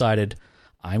I decided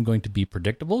I'm going to be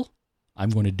predictable.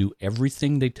 I'm going to do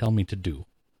everything they tell me to do,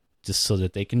 just so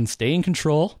that they can stay in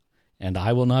control, and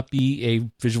I will not be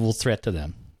a visual threat to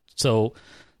them. So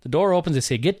the door opens. They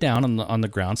say, get down on the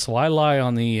ground. So I lie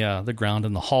on the ground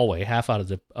in the hallway, half out of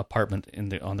the apartment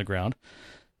on the ground.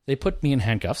 They put me in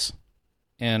handcuffs,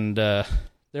 and I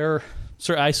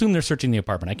assume they're searching the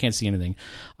apartment. I can't see anything.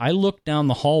 I look down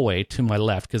the hallway to my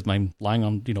left because I'm lying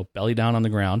on, belly down on the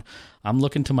ground. I'm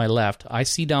looking to my left. I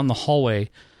see down the hallway.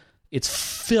 It's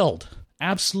filled,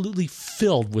 absolutely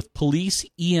filled with police,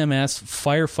 EMS,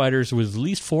 firefighters. There was at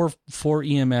least four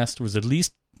EMS. There was at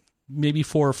least maybe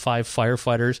 4 or 5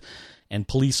 firefighters and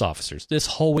police officers. This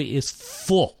hallway is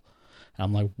full. And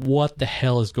I'm like, what the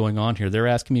hell is going on here? They're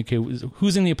asking me, okay,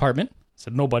 who's in the apartment? I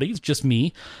said, nobody. It's just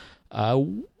me.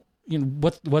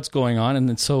 What's going on? And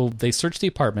then so they search the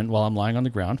apartment while I'm lying on the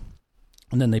ground.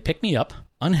 And then they pick me up,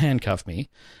 unhandcuff me,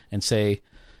 and say,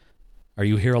 are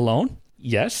you here alone?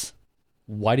 Yes.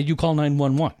 Why did you call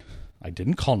 911? I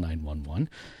didn't call 911.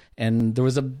 And there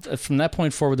was from that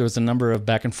point forward, there was a number of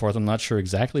back and forth. I'm not sure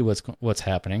exactly what's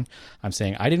happening. I'm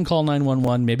saying I didn't call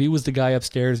 911. Maybe it was the guy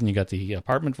upstairs and you got the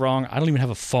apartment wrong. I don't even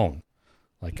have a phone.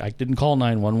 Like, I didn't call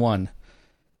 911.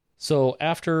 So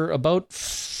after about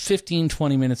 15,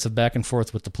 20 minutes of back and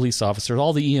forth with the police officers,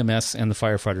 all the EMS and the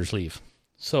firefighters leave.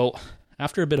 So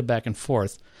after a bit of back and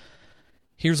forth,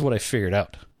 here's what I figured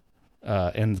out.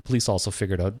 And the police also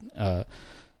figured out.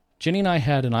 Jenny and I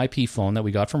had an IP phone that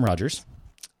we got from Rogers.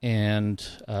 And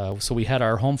so we had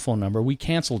our home phone number. We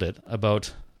canceled it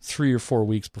about 3 or 4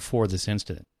 weeks before this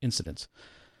incident.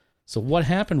 So what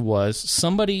happened was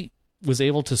somebody was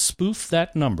able to spoof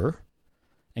that number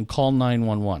and call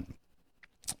 911.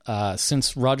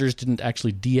 Since Rogers didn't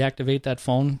actually deactivate that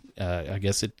phone, I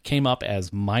guess it came up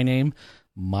as my name,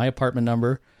 my apartment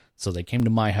number. So they came to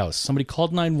my house. Somebody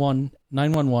called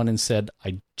 911 and said,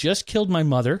 I just killed my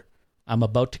mother. I'm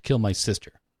about to kill my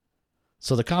sister.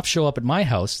 So the cops show up at my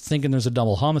house thinking there's a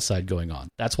double homicide going on.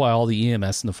 That's why all the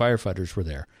EMS and the firefighters were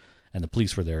there, and the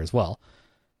police were there as well.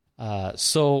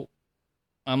 So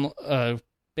I'm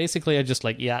basically I just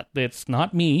it's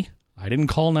not me. I didn't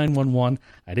call 911.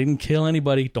 I didn't kill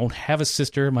anybody. Don't have a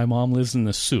sister. My mom lives in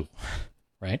the Sioux,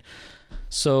 right?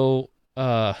 So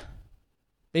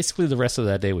basically the rest of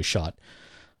that day was shot.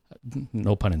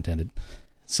 No pun intended.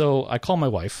 So I call my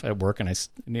wife at work, and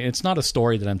it's not a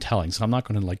story that I'm telling, so I'm not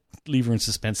going to leave her in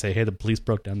suspense, say, hey, the police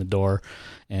broke down the door,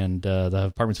 and the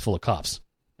apartment's full of cops,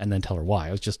 and then tell her why.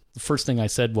 It was just, the first thing I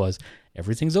said was,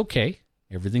 everything's okay,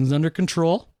 everything's under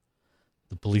control,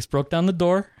 the police broke down the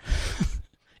door,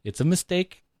 it's a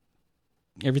mistake,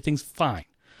 everything's fine,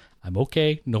 I'm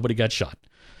okay, nobody got shot.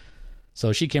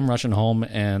 So she came rushing home,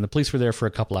 and the police were there for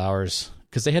a couple hours,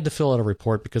 because they had to fill out a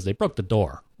report because they broke the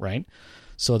door, right?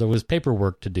 So there was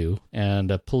paperwork to do,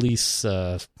 and police,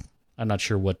 I'm not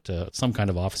sure what, some kind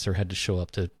of officer had to show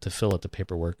up to fill out the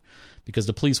paperwork, because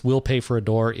the police will pay for a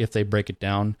door if they break it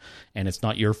down, and it's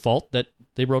not your fault that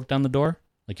they broke down the door.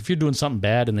 Like, if you're doing something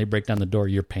bad and they break down the door,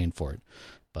 you're paying for it.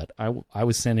 But I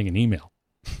was sending an email,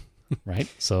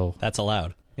 right? So that's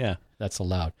allowed. Yeah. That's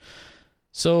allowed.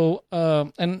 So,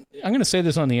 and I'm going to say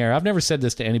this on the air. I've never said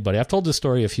this to anybody. I've told this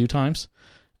story a few times.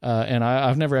 And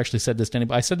I've never actually said this to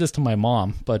anybody. I said this to my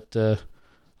mom, but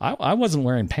I wasn't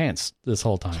wearing pants this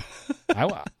whole time.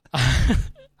 I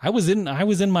was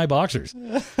in my boxers.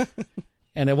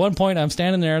 And at one point, I'm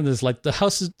standing there, and there's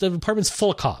the apartment's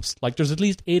full of cops. Like, there's at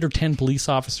least 8 or 10 police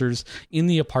officers in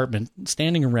the apartment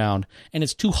standing around, and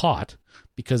it's too hot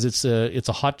because it's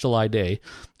a hot July day.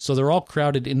 So they're all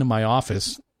crowded into my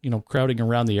office, crowding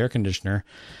around the air conditioner.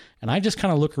 And I just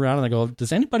kind of look around and I go,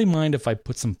 does anybody mind if I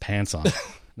put some pants on?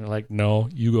 They're like, no,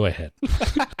 you go ahead.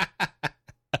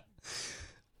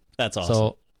 That's awesome.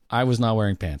 So I was not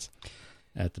wearing pants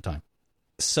at the time.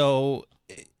 So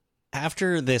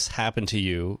after this happened to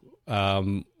you,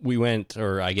 we went,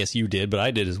 or I guess you did, but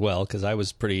I did as well, because I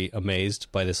was pretty amazed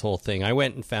by this whole thing. I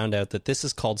went and found out that this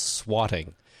is called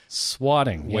swatting.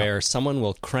 Swatting. Where someone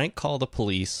will crank call the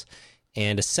police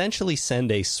and essentially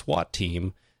send a SWAT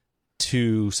team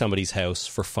to somebody's house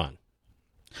for fun.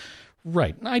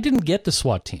 Right. I didn't get the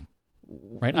SWAT team.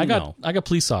 Right. I got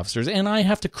police officers, and I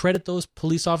have to credit those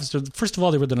police officers. First of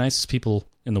all, they were the nicest people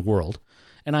in the world.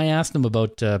 And I asked them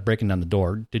about breaking down the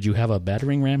door. Did you have a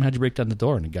battering ram? How'd you break down the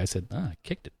door? And the guy said, I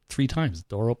kicked it 3 times. The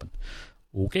door opened.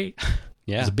 Okay.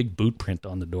 Yeah. There's a big boot print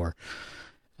on the door.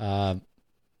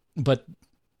 But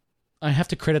I have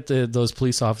to credit those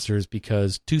police officers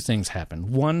because two things happened.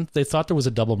 One, they thought there was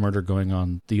a double murder going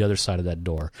on the other side of that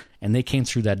door, and they came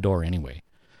through that door anyway.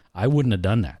 I wouldn't have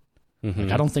done that. Mm-hmm.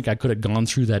 Like, I don't think I could have gone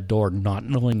through that door not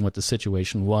knowing what the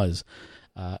situation was,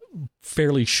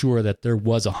 fairly sure that there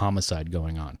was a homicide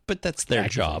going on. But that's their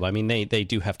job. I mean, they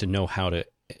do have to know how to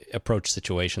approach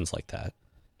situations like that.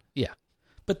 Yeah.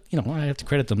 But, I have to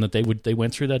credit them that they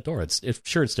went through that door.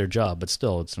 It's their job, but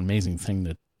still, it's an amazing thing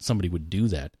that somebody would do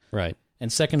that. Right.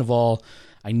 And second of all,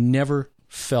 I never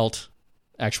felt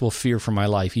actual fear for my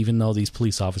life, even though these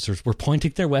police officers were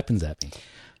pointing their weapons at me.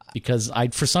 Because I,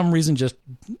 for some reason, just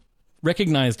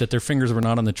recognized that their fingers were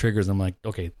not on the triggers. I'm like,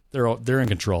 okay, they're in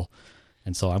control.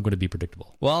 And so I'm going to be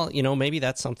predictable. Well, maybe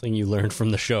that's something you learned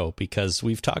from the show, because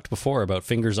we've talked before about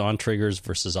fingers on triggers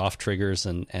versus off triggers,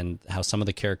 and how some of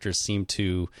the characters seem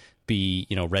to be,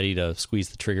 ready to squeeze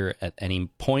the trigger at any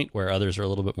point, where others are a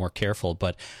little bit more careful.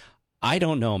 But I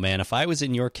don't know, man. If I was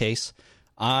in your case,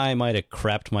 I might have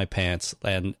crapped my pants.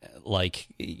 And like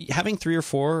having 3 or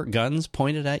 4 guns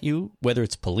pointed at you, whether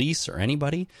it's police or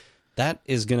anybody, that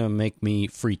is going to make me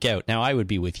freak out. Now, I would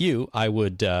be with you. I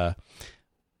would do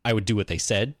what they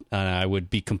said, and I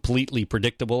would be completely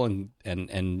predictable and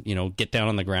get down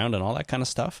on the ground and all that kind of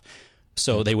stuff.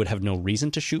 So they would have no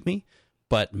reason to shoot me.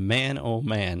 But man, oh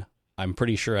man, I'm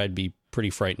pretty sure I'd be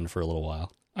pretty frightened for a little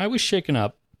while. I was shaken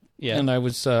up. Yeah. And I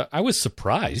was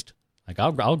surprised. Like,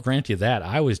 I'll grant you that.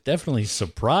 I was definitely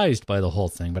surprised by the whole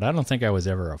thing, but I don't think I was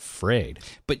ever afraid.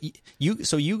 But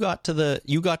you got to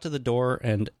the door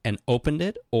and opened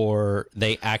it, or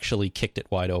they actually kicked it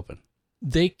wide open?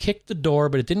 They kicked the door,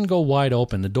 but it didn't go wide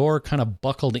open. The door kind of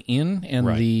buckled in, and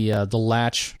right. the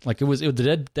latch, like the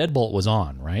deadbolt was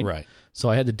on, right? Right. So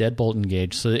I had the deadbolt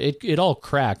engaged, so it all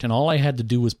cracked, and all I had to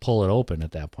do was pull it open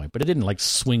at that point. But it didn't like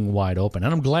swing wide open,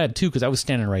 and I'm glad too, because I was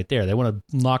standing right there. They would have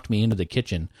knocked me into the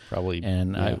kitchen, probably,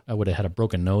 and yeah. I would have had a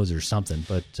broken nose or something.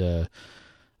 But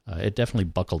it definitely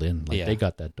buckled in. Like, they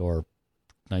got that door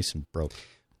nice and broke.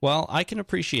 Well, I can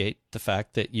appreciate the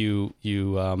fact that you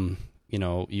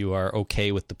are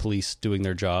okay with the police doing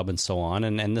their job and so on,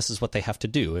 and this is what they have to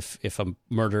do. If a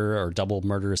murder or double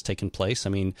murder has taken place, I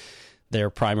mean, their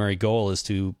primary goal is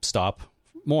to stop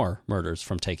more murders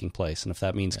from taking place. And if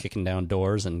that means kicking down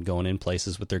doors and going in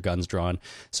places with their guns drawn,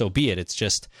 so be it. It's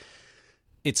just,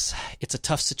 it's a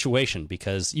tough situation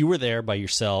because you were there by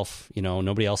yourself,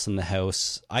 nobody else in the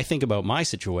house. I think about my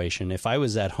situation. If I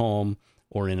was at home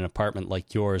or in an apartment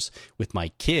like yours with my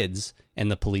kids and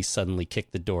the police suddenly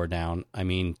kick the door down, I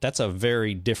mean, that's a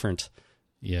very different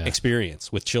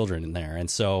experience with children in there. And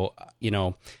so,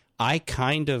 I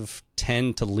kind of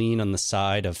tend to lean on the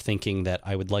side of thinking that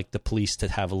I would like the police to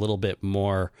have a little bit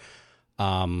more,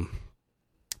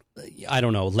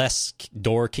 less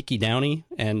door kicky downy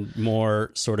and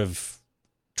more sort of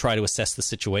try to assess the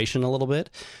situation a little bit.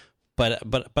 But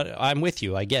I'm with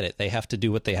you. I get it. They have to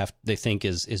do what they think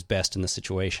is best in the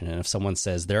situation. And if someone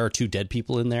says there are 2 dead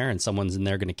people in there and someone's in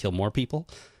there going to kill more people,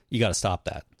 you got to stop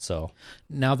that. So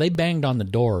now they banged on the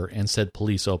door and said,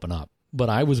 "Police, open up." But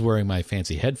I was wearing my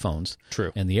fancy headphones.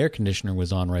 True. And the air conditioner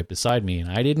was on right beside me, and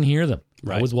I didn't hear them.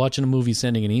 Right. I was watching a movie,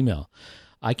 sending an email.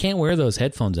 I can't wear those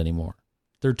headphones anymore.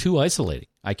 They're too isolating.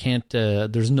 I can't,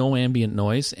 there's no ambient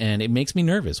noise, and it makes me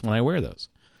nervous when I wear those.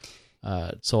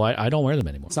 So I don't wear them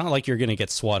anymore. It's not like you're going to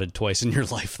get swatted twice in your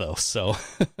life, though, so.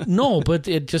 No, but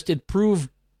it proved,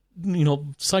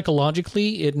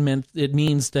 psychologically, it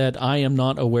means that I am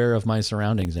not aware of my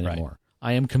surroundings anymore. Right.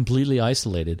 I am completely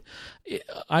isolated.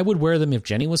 I would wear them if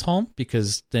Jenny was home,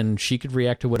 because then she could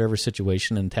react to whatever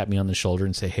situation and tap me on the shoulder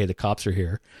and say, "Hey, the cops are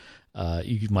here.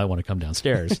 You might want to come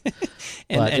downstairs." But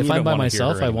if I'm by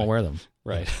myself, I won't wear them.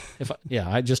 Right.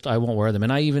 I won't wear them.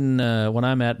 And I even when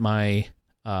I'm at my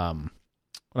when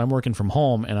I'm working from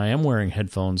home and I am wearing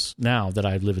headphones now that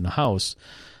I live in the house,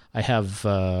 I have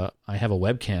a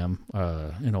webcam,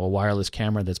 a wireless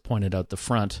camera that's pointed out the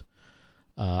front.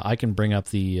 I can bring up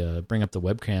the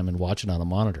webcam and watch it on the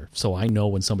monitor, so I know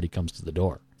when somebody comes to the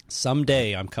door.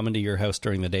 Someday I'm coming to your house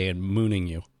during the day and mooning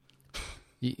you.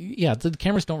 Yeah, the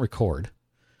cameras don't record.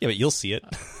 Yeah, but you'll see it.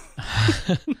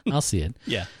 I'll see it.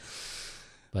 Yeah.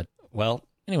 But well,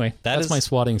 anyway, that's my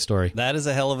swatting story. That is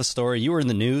a hell of a story. You were in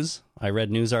the news. I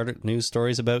read news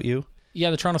stories about you.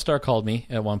 Yeah, the Toronto Star called me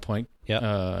at one point.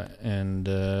 Yeah. And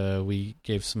we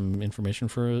gave some information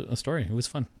for a story. It was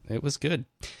fun. It was good.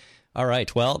 All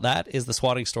right. Well, that is the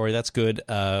swatting story. That's good.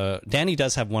 Danny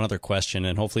does have one other question,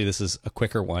 and hopefully this is a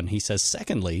quicker one. He says,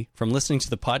 secondly, from listening to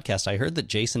the podcast, I heard that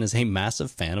Jason is a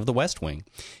massive fan of The West Wing.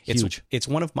 Huge. It's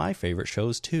one of my favorite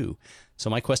shows, too. So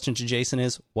my question to Jason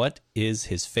is, what is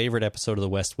his favorite episode of The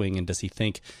West Wing, and does he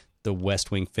think The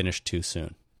West Wing finished too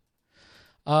soon?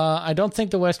 I don't think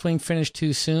The West Wing finished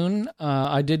too soon.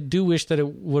 I do wish that it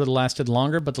would have lasted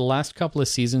longer, but the last couple of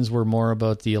seasons were more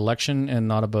about the election and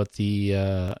not about the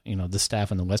the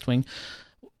staff in The West Wing.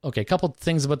 Okay, a couple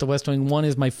things about The West Wing. One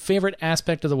is my favorite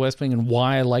aspect of The West Wing and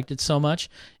why I liked it so much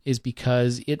is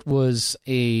because it was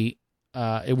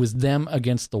them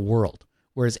against the world.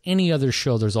 Whereas any other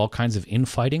show, there's all kinds of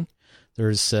infighting.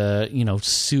 There's,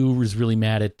 Sue was really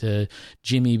mad at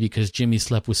Jimmy because Jimmy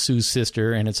slept with Sue's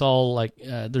sister, and it's all like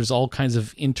there's all kinds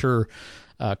of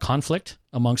conflict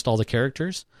amongst all the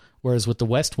characters. Whereas with The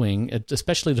West Wing,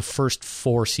 especially the first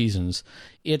 4 seasons,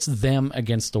 it's them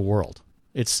against the world.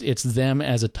 It's them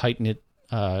as a tight-knit,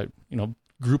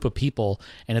 group of people,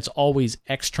 and it's always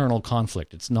external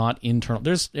conflict. It's not internal.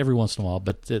 There's every once in a while,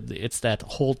 but it's that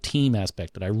whole team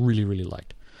aspect that I really, really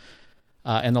liked.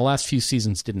 And the last few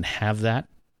seasons didn't have that.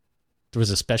 There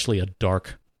was especially a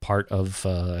dark part of,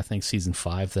 I think, season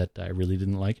 5 that I really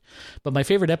didn't like. But my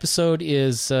favorite episode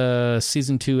is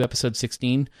season 2, episode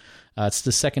 16. It's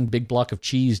the second Big Block of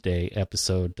Cheese Day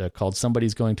episode called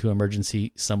Somebody's Going to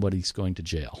Emergency, Somebody's Going to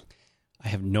Jail. I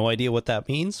have no idea what that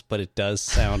means, but it does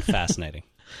sound fascinating.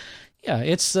 Yeah,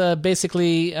 it's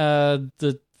basically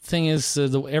the thing is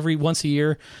every once a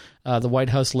year, the White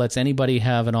House lets anybody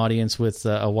have an audience with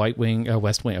a West Wing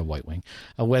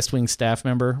staff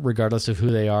member, regardless of who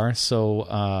they are.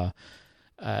 So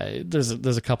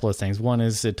there's a couple of things. One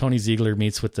is Tony Ziegler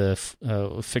meets with the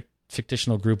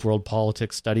fictional group World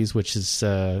Politics Studies, which was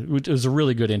a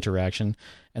really good interaction.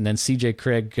 And then CJ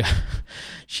Craig,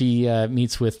 she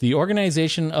meets with the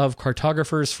Organization of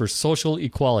Cartographers for Social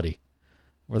Equality,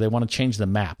 where they want to change the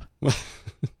map.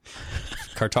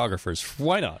 Cartographers,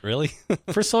 why not? Really?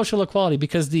 For social equality,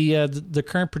 because the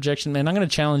current projection, and I'm going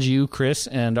to challenge you, Chris,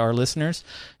 and our listeners,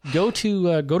 go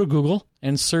to Google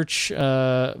and search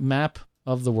map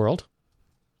of the world.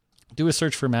 Do a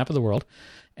search for map of the world,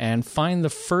 and find the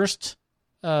first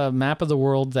map of the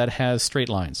world that has straight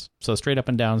lines. So straight up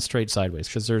and down, straight sideways,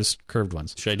 because there's curved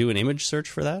ones. Should I do an image search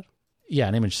for that? Yeah,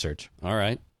 an image search. All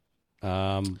right.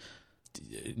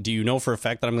 Do you know for a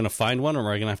fact that I'm going to find one, or am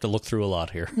I going to have to look through a lot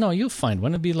here? No, you'll find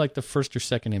one. It'll be like the first or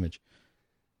second image.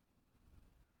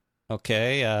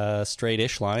 Okay,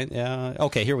 straight-ish line. Yeah.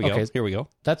 Okay, here we go. Here we go.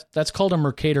 That's called a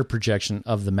Mercator projection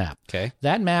of the map. Okay.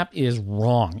 That map is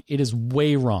wrong. It is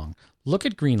way wrong. Look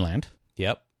at Greenland.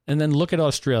 Yep. And then look at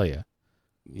Australia.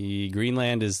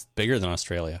 Greenland is bigger than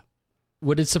Australia.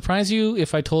 Would it surprise you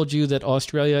if I told you that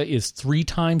Australia is 3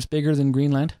 times bigger than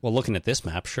Greenland? Well, looking at this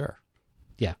map, sure.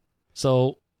 Yeah.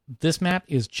 So this map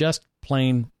is just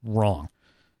plain wrong.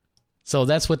 So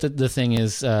that's what the thing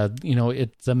is.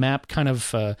 The map kind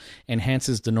of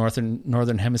enhances the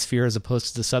northern hemisphere as opposed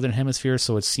to the southern hemisphere,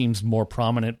 so it seems more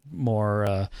prominent,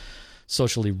 more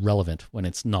socially relevant when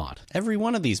it's not. Every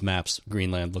one of these maps,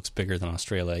 Greenland looks bigger than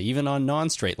Australia, even on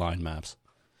non-straight line maps.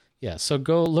 Yeah, so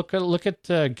go look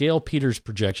at Gail Peters'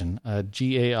 projection,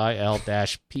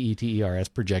 GAIL-PETERS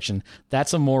projection.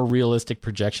 That's a more realistic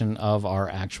projection of our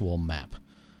actual map.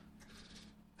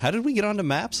 How did we get onto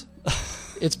maps?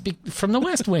 It's from the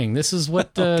West Wing. This is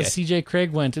what Okay. CJ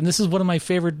Craig went, and this is one of my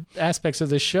favorite aspects of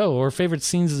this show, or favorite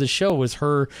scenes of the show, was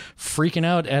her freaking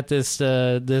out at this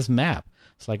map.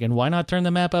 It's like, and why not turn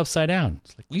the map upside down?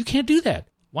 It's like, well, you can't do that.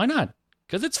 Why not?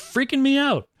 Because it's freaking me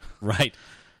out. Right.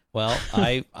 Well,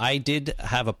 I did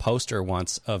have a poster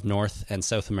once of North and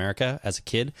South America as a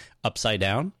kid, upside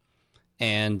down,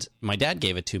 and my dad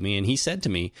gave it to me, and he said to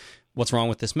me, "What's wrong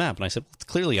with this map?" And I said, well, it's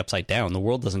clearly upside down. The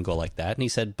world doesn't go like that. And he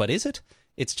said, but is it?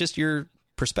 It's just your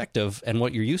perspective and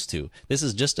what you're used to. This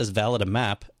is just as valid a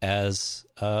map as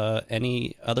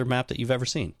any other map that you've ever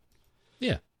seen.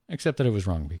 Yeah, except that it was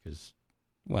wrong because,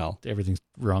 well, everything's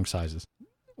wrong sizes.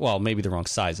 Well, maybe the wrong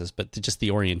sizes, but just the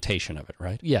orientation of it,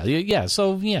 right? Yeah.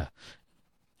 So, yeah.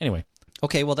 Anyway.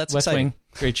 Okay, well, that's West exciting. Wing,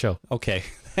 great show. Okay,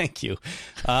 thank you.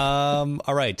 All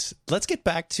right, let's get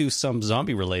back to some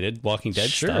zombie-related Walking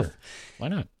Dead stuff. Why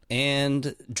not?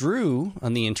 And Drew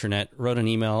on the internet wrote an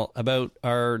email about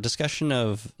our discussion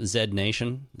of Z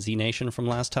Nation from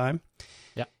last time.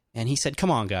 Yeah. And he said,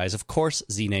 come on, guys, of course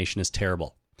Z Nation is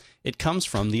terrible. It comes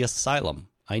from the asylum.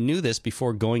 I knew this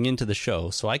before going into the show,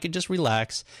 so I could just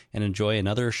relax and enjoy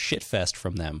another shitfest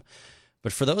from them.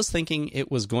 But for those thinking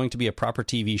it was going to be a proper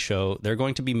TV show, they're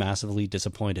going to be massively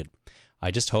disappointed.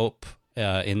 I just hope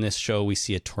in this show we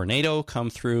see a tornado come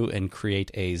through and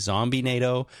create a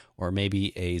zombie-nado, or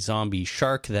maybe a zombie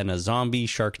shark, then a zombie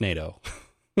sharknado.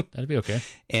 That'd be okay.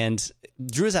 And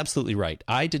Drew is absolutely right.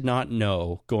 I did not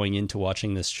know going into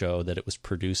watching this show that it was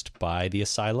produced by the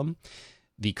asylum.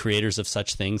 the creators of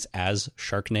such things as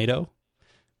Sharknado,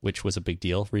 which was a big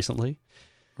deal recently.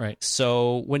 Right.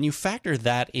 So when you factor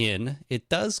that in, it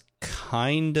does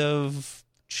kind of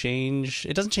change.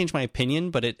 It doesn't change my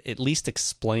opinion, but it at least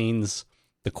explains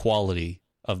the quality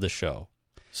of the show.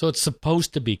 So it's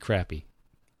supposed to be crappy.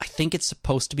 I think it's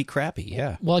supposed to be crappy,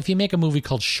 yeah. Well, if you make a movie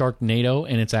called Sharknado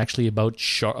and it's actually about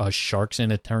sharks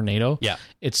in a tornado, yeah,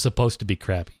 it's supposed to be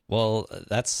crappy. Well,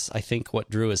 that's, I think, what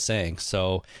Drew is saying.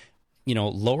 So,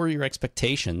 lower your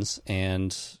expectations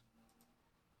and,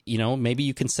 maybe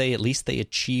you can say at least they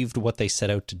achieved what they set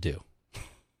out to do.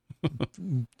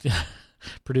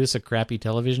 Produce a crappy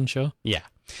television show? Yeah.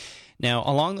 Now,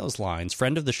 along those lines,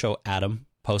 friend of the show, Adam,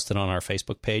 posted on our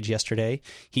Facebook page yesterday.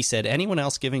 He said, anyone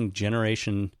else giving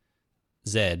Generation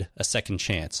Z a second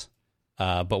chance?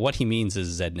 But what he means is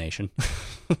Z Nation.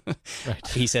 Right.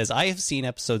 He says, I have seen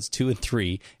episodes 2 and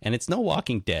 3, and it's no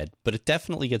Walking Dead, but it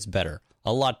definitely gets better.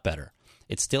 A lot better.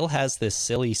 It still has this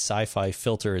silly sci-fi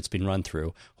filter it's been run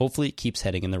through. Hopefully it keeps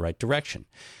heading in the right direction.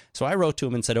 So I wrote to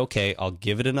him and said, okay, I'll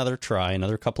give it another try,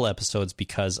 another couple episodes,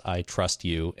 because I trust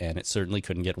you, and it certainly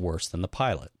couldn't get worse than the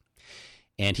pilot.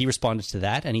 And he responded to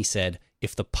that, and he said,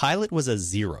 if the pilot was a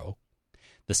 0,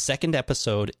 the second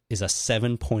episode is a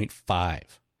 7.5.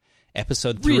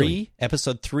 Episode 3, Really?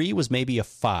 Episode 3 was maybe a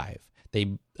 5.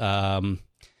 He goes on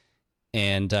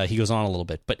a little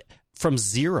bit, but from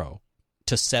 0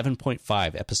 to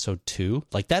 7.5, episode 2,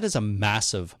 like that is a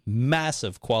massive,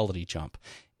 massive quality jump.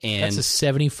 And that's a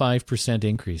 75%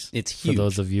 increase. It's huge. For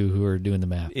those of you who are doing the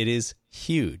math. It is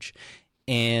huge.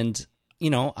 And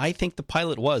I think the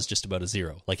pilot was just about a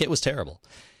 0. Like, it was terrible.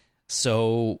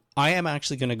 So I am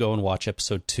actually going to go and watch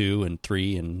episode 2 and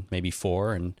 3 and maybe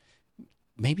 4, and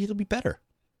maybe it'll be better.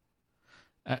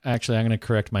 Actually, I'm going to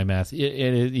correct my math.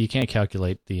 You can't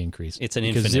calculate the increase. It's an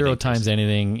because infinite 0 increase. times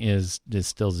anything is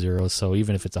still 0. So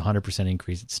even if it's 100%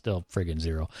 increase, it's still friggin'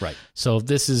 0. Right. So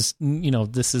this is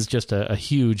just a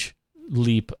huge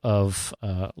leap of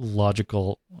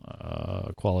logical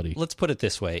quality. Let's put it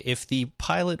this way. If the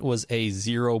pilot was a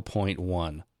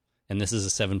 0.1 and this is a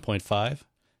 7.5,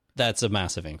 that's a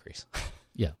massive increase.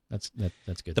 Yeah, that's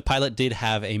good. The pilot did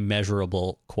have a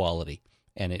measurable quality,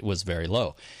 and it was very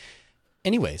low.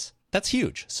 Anyways, that's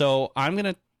huge. So I'm going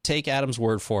to take Adam's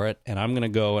word for it, and I'm going to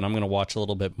go and I'm going to watch a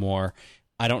little bit more.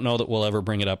 I don't know that we'll ever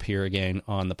bring it up here again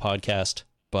on the podcast,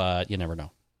 but you never know.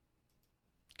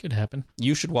 Could happen.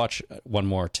 You should watch one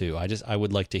more too. I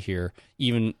would like to hear,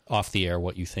 even off the air,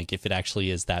 what you think, if it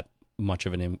actually is that much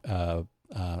of an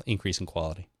increase in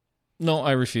quality. No,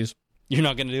 I refuse. You're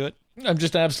not going to do it? I'm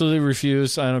just absolutely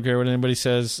refuse. I don't care what anybody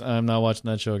says. I'm not watching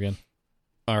that show again.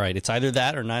 All right. It's either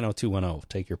that or 90210.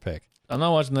 Take your pick. I'm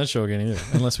not watching that show again either,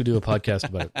 unless we do a podcast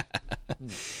about it.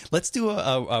 Let's do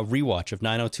a rewatch of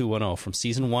 90210 from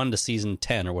season 1 to season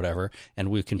 10 or whatever, and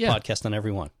we can podcast on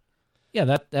every one.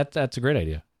 Yeah, that's a great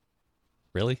idea.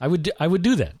 Really? I would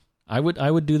do that. I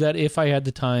would do that if I had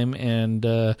the time and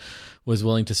was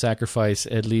willing to sacrifice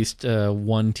at least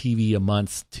one TV a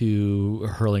month to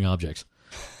hurling objects.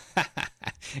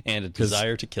 And a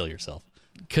desire to kill yourself.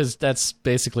 Because that's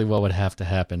basically what would have to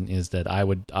happen, is that I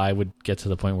would get to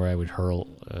the point where I would hurl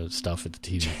stuff at the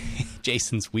TV.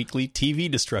 Jason's weekly TV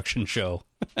destruction show.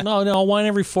 No, one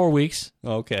every 4 weeks.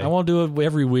 Okay. I won't do it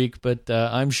every week, but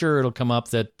I'm sure it'll come up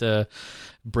that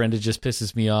Brenda just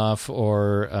pisses me off,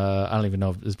 or I don't even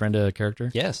know. Is Brenda a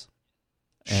character? Yes.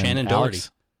 And Shannon Doherty.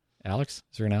 Alex?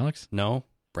 Is there an Alex? No.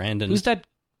 Brandon. Who's that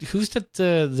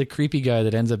the creepy guy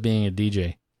that ends up being a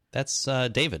DJ? That's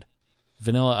David.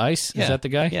 Vanilla Ice? Yeah. Is that the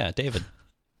guy? Yeah, David.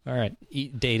 All right.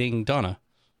 Dating Donna.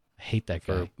 I hate that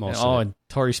guy. For most of it. And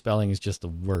Tori Spelling is just the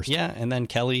worst. Yeah, and then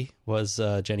Kelly was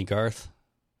Jenny Garth,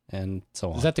 and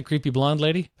so on. Is that the creepy blonde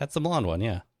lady? That's the blonde one,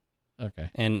 yeah. Okay.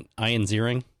 And Ian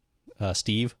Ziering,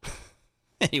 Steve.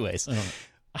 Anyways,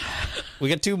 we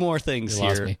got 2 more things You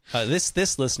lost here. me.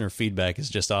 This listener feedback is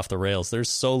just off the rails. There's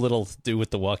so little to do with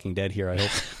The Walking Dead here.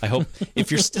 I hope if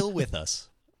you're still with us,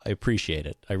 I appreciate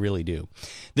it. I really do.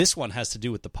 This one has to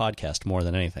do with the podcast more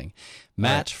than anything.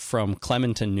 Matt from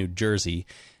Clementon, New Jersey,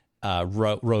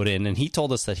 wrote in, and he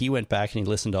told us that he went back and he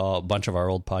listened to a bunch of our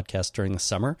old podcasts during the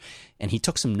summer, and he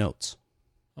took some notes.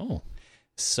 Oh.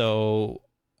 So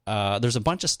there's a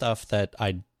bunch of stuff that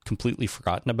I'd completely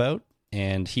forgotten about,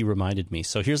 and he reminded me.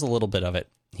 So here's a little bit of it.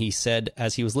 He said,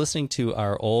 as he was listening to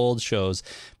our old shows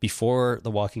before The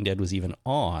Walking Dead was even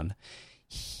on,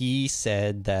 he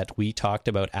said that we talked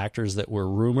about actors that were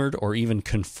rumored or even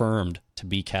confirmed to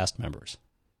be cast members.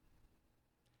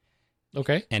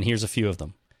 Okay. And here's a few of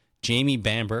them. Jamie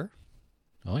Bamber.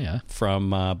 Oh, yeah.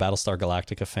 From Battlestar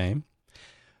Galactica fame.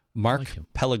 Mark like him.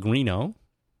 Pellegrino,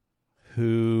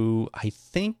 who I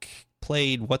think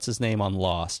played what's his name on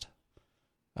Lost?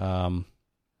 I don't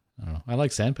know. I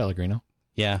like San Pellegrino.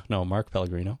 Yeah, no, Mark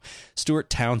Pellegrino. Stuart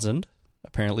Townsend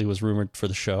apparently was rumored for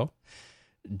the show.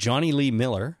 Johnny Lee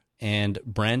Miller and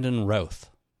Brandon Routh.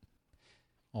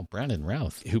 Oh, Brandon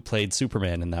Routh, who played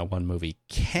Superman in that one movie.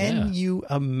 Can you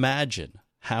imagine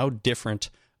how different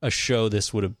a show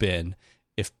this would have been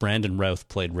if Brandon Routh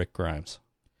played Rick Grimes?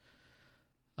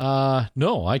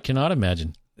 No, I cannot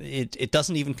imagine. It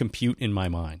doesn't even compute in my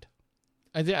mind.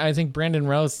 I think Brandon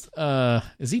Routh,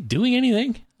 is he doing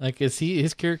anything? Like,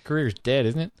 his career's dead,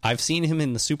 isn't it? I've seen him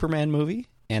in the Superman movie,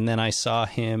 and then I saw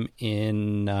him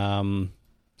in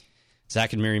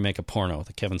Zack and Miri Make a Porno,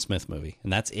 the Kevin Smith movie,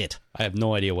 and that's it. I have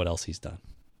no idea what else he's done.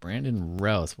 Brandon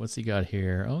Routh, what's he got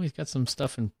here? Oh, he's got some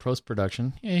stuff in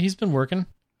post-production. Yeah, he's been working.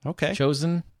 Okay.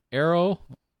 Chosen, Arrow.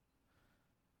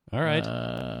 All right.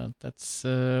 That's,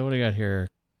 what do I got here?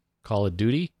 Call of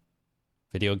Duty.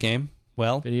 Video game.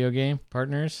 Well, video game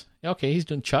partners. Okay, he's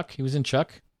doing Chuck. He was in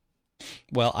Chuck.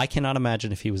 Well, I cannot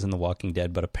imagine if he was in The Walking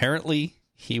Dead, but apparently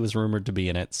he was rumored to be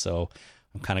in it, so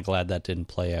I'm kind of glad that didn't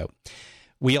play out.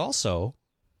 We also,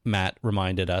 Matt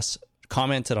reminded us,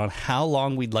 commented on how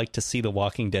long we'd like to see The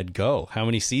Walking Dead go. How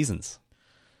many seasons?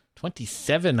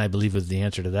 27, I believe, was the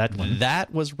answer to that one.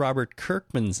 That was Robert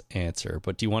Kirkman's answer,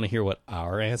 but do you want to hear what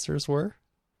our answers were?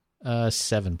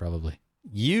 7, probably.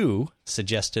 You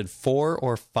suggested 4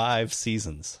 or 5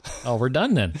 seasons. Oh, we're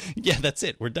done then. Yeah, that's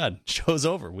it. We're done. Show's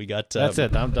over. We got... that's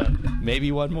it. I'm done.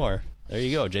 Maybe one more. There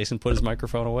you go. Jason put his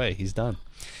microphone away. He's done.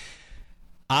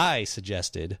 I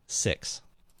suggested 6.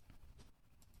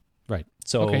 Right.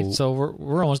 So okay, so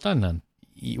we're almost done then.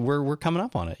 We're coming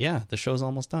up on it. Yeah, the show's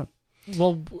almost done.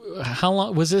 Well, how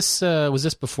long was this? Was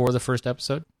this before the first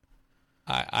episode?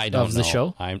 I don't know. Of the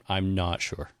show? I'm not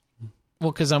sure.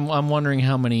 Well, because I'm wondering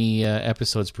how many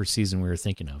episodes per season we were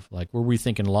thinking of. Like, were we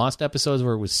thinking Lost episodes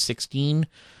where it was 16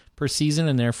 per season,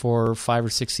 and therefore 5 or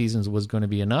 6 seasons was going to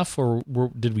be enough, or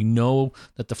did we know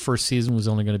that the first season was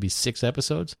only going to be 6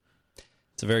 episodes?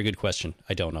 It's a very good question.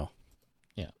 I don't know.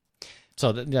 Yeah.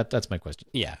 So that's my question.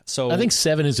 Yeah. So I think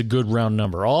 7 is a good round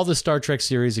number. All the Star Trek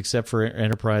series, except for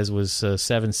Enterprise, was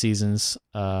 7 seasons.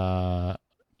 I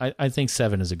think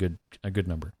 7 is a good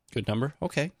number. Good number.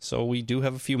 Okay. So we do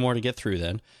have a few more to get through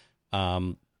then.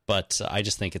 But I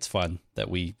just think it's fun that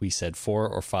we said 4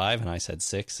 or 5 and I said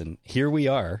 6. And here we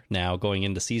are now going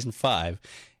into season 5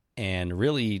 and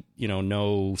really,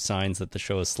 no signs that the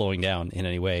show is slowing down in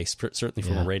any way, certainly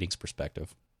from a ratings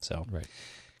perspective. So right.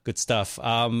 Good stuff.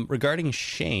 Regarding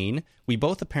Shane, we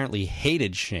both apparently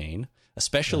hated Shane,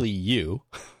 especially you.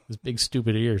 His big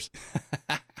stupid ears.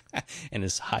 And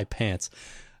his high pants.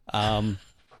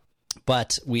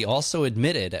 But we also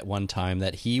admitted at one time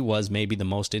that he was maybe the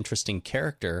most interesting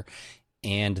character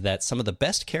and that some of the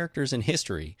best characters in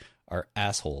history are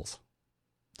assholes.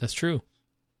 That's true.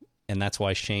 And that's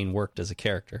why Shane worked as a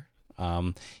character.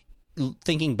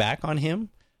 Thinking back on him,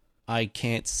 I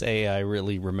can't say I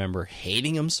really remember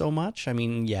hating him so much. I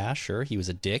mean, yeah, sure, he was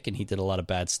a dick and he did a lot of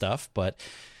bad stuff. But,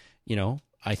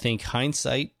 I think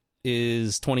hindsight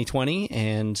is 20/20,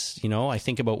 and I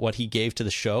think about what he gave to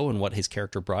the show and what his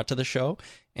character brought to the show,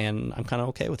 and I'm kind of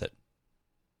okay with it.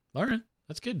 All right,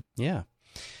 that's good. Yeah.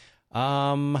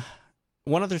 One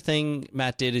other thing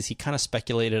Matt did is he kind of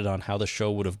speculated on how the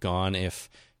show would have gone if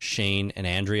Shane and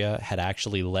Andrea had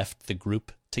actually left the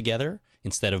group together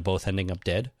instead of both ending up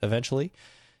dead eventually.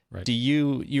 Right. Do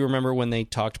you remember when they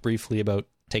talked briefly about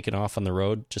taking off on the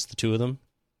road, just the two of them?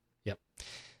 Yep.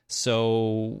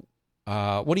 So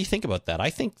what do you think about that? I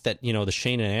think that, the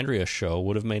Shane and Andrea show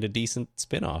would have made a decent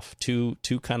spinoff.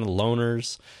 Two kind of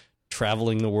loners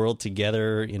traveling the world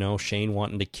together, Shane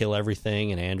wanting to kill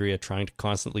everything and Andrea trying to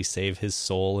constantly save his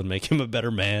soul and make him a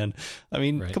better man. I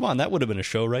mean, Come on, that would have been a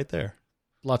show right there.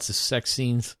 Lots of sex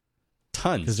scenes.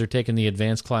 Tons. Because they're taking the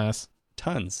advanced class.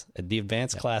 Tons. The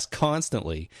advanced class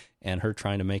constantly, and her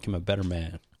trying to make him a better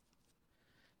man.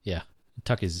 Yeah.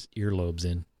 Tuck his earlobes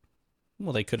in.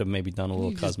 Well, they could have maybe done a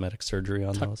little cosmetic surgery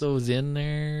on those. Tuck those in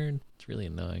there. It's really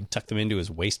annoying. Tuck them into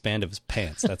his waistband of his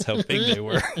pants. That's how big they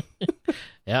were.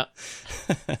 Yeah.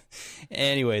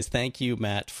 Anyways, thank you,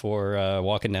 Matt, for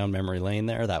walking down memory lane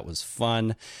there. That was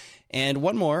fun. And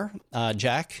one more.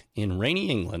 Jack in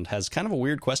rainy England has kind of a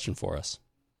weird question for us.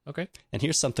 Okay. And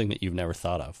here's something that you've never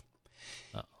thought of.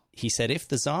 Uh-oh. He said, if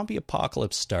the zombie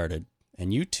apocalypse started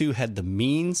and you two had the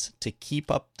means to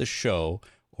keep up the show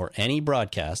or any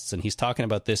broadcasts, and he's talking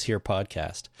about this here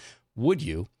podcast, would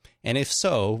you? And if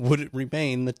so, would it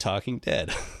remain the Talking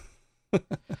Dead?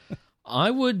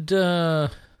 I would. I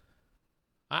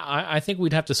think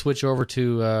we'd have to switch over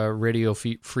to Radio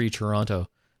Free Toronto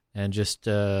and just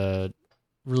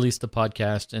release the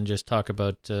podcast and just talk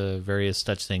about various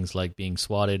such things like being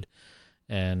swatted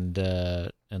and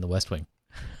the West Wing.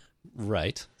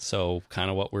 Right. So kind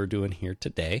of what we're doing here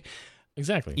today.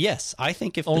 Exactly. Yes, I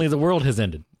think if only the world has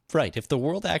ended. Right. If the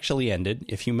world actually ended,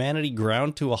 if humanity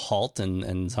ground to a halt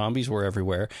and zombies were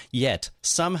everywhere, yet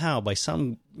somehow by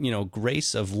some,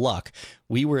 grace of luck,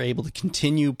 we were able to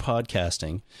continue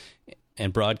podcasting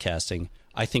and broadcasting,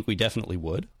 I think we definitely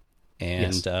would.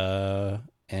 And Yes.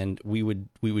 And we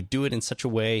would do it in such a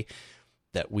way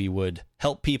that we would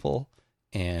help people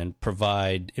and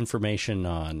provide information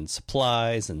on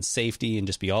supplies and safety and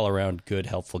just be all around good,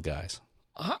 helpful guys.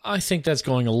 I think that's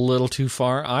going a little too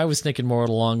far. I was thinking more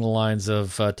along the lines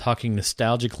of talking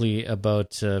nostalgically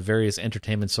about various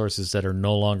entertainment sources that are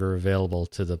no longer available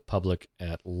to the public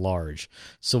at large.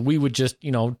 So we would just,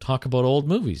 talk about old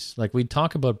movies. Like we'd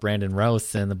talk about Brandon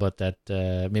Routh and about that,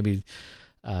 maybe,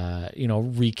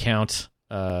 recount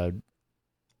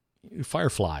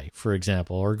Firefly, for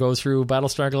example, or go through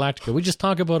Battlestar Galactica. We just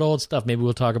talk about old stuff. Maybe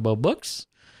we'll talk about books.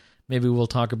 Maybe we'll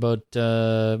talk about,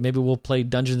 maybe we'll play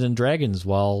Dungeons and Dragons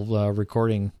while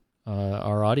recording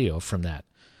our audio from that.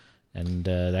 And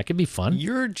that could be fun.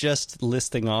 You're just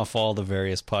listing off all the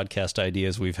various podcast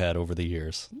ideas we've had over the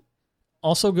years.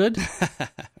 Also good.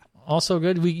 Also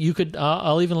good. You could.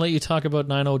 I'll even let you talk about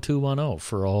 90210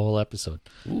 for a whole episode.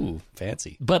 Ooh,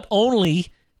 fancy. But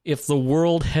only if the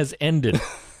world has ended.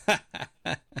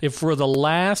 If we're the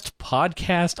last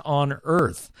podcast on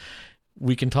Earth,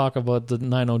 we can talk about the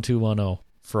 90210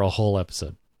 for a whole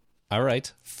episode. All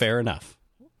right. Fair enough.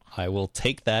 I will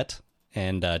take that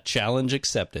and challenge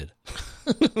accepted.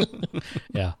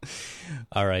 Yeah.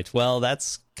 All right. Well,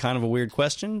 that's kind of a weird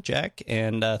question, Jack,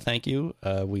 and thank you.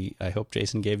 I hope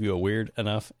Jason gave you a weird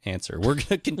enough answer. We're going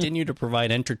to continue to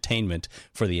provide entertainment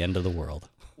for the end of the world.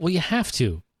 Well, you have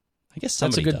to. I guess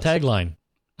That's a somebody good does. tagline.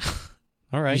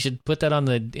 All right. You should put that on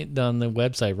the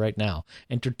website right now.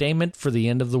 Entertainment for the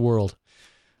end of the world.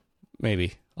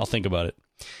 Maybe. I'll think about it.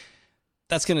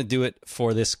 That's going to do it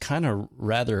for this kind of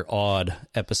rather odd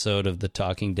episode of The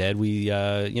Talking Dead. We,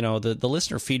 the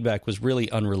listener feedback was really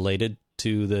unrelated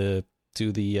to the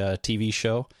TV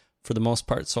show for the most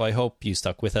part, so I hope you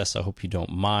stuck with us. I hope you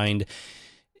don't mind.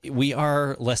 We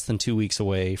are less than 2 weeks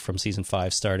away from Season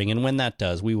 5 starting, and when that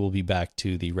does, we will be back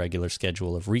to the regular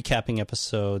schedule of recapping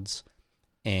episodes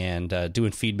and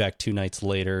doing feedback 2 nights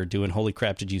later, doing Holy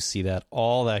Crap, Did You See That?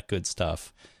 All that good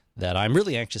stuff that I'm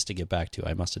really anxious to get back to,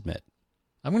 I must admit.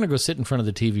 I'm going to go sit in front of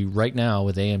the TV right now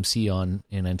with AMC on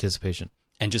in anticipation.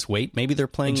 And just wait. Maybe they're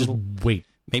playing. Wait.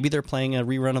 Maybe they're playing a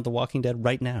rerun of The Walking Dead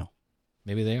right now.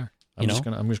 Maybe they are. I'm just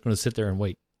going to sit there and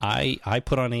wait. I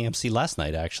put on AMC last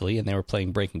night actually, and they were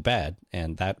playing Breaking Bad,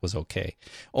 and that was okay.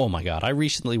 Oh my God! I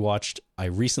recently rewatched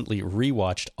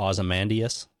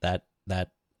Ozymandias, that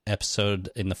episode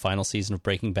in the final season of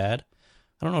Breaking Bad.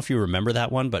 I don't know if you remember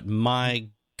that one, but my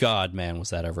God, man, was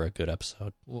that ever a good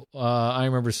episode? I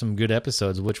remember some good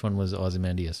episodes. Which one was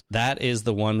Ozymandias? That is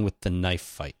the one with the knife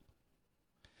fight.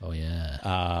 Oh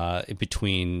yeah.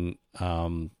 Between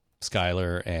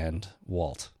Skyler and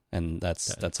Walt, and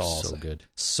that's all. So good,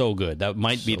 so good. That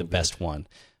might be So the best one.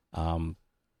 And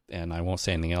I won't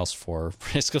say anything else for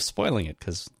risk of spoiling it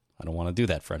because I don't want to do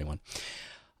that for anyone.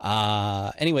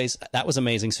 Anyways, that was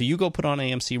amazing. So you go put on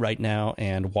AMC right now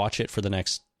and watch it for the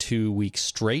next 2 weeks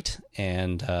straight,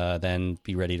 and then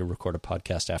be ready to record a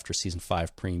podcast after Season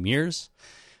 5 premieres.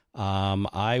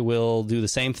 I will do the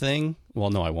same thing. Well,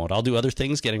 no, I won't. I'll do other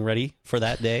things getting ready for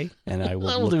that day, and I will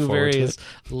I'll look do forward various to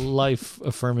it.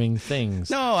 life-affirming things.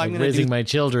 No, I'm like going to raising my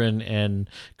children and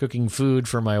cooking food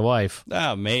for my wife.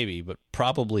 Maybe, but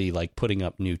probably like putting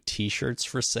up new T-shirts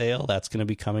for sale. That's going to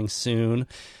be coming soon.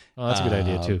 Oh, that's a good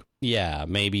idea too. Yeah,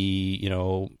 maybe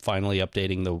finally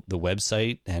updating the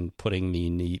website and putting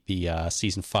the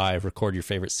Season 5 Record Your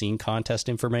Favorite Scene contest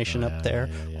information up there.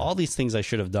 Yeah. All these things I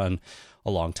should have done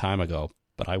a long time ago,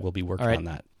 but I will be working on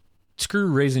that. Screw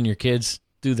raising your kids.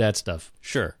 Do that stuff.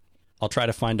 Sure. I'll try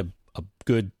to find a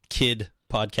good kid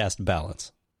podcast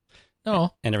balance.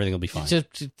 No. And everything will be fine.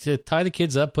 Just to tie the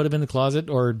kids up, put them in the closet,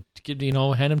 or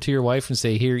hand them to your wife and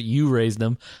say, "Here, you raise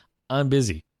them. I'm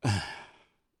busy."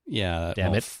 Yeah.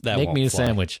 Damn it. That Make won't me a fly.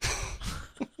 sandwich.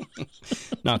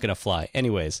 Not going to fly.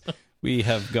 Anyways,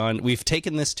 we've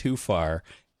taken this too far,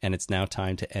 and it's now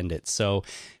time to end it. So,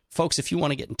 folks, if you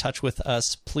want to get in touch with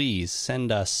us, please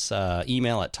send us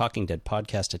email at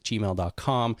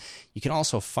talkingdeadpodcast@gmail.com. You can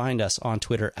also find us on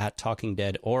Twitter at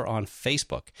talkingdead or on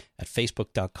Facebook at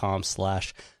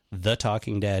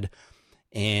facebook.com/thetalkingdead.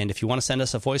 And if you want to send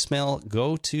us a voicemail,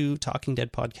 go to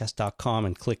talkingdeadpodcast.com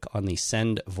and click on the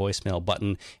send voicemail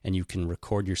button, and you can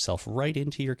record yourself right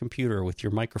into your computer with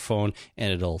your microphone,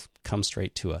 and it'll come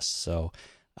straight to us. So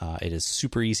it is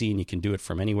super easy, and you can do it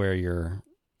from anywhere you're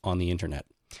on the internet.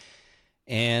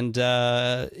 And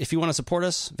if you want to support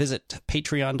us, visit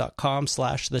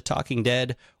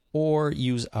patreon.com/thetalkingdead, or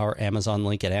use our Amazon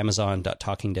link at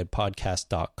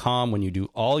amazon.talkingdeadpodcast.com. When you do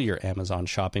all your Amazon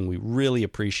shopping, we really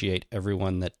appreciate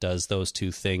everyone that does those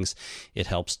two things. It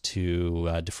helps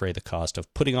to defray the cost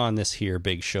of putting on this here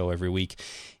big show every week,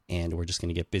 and we're just going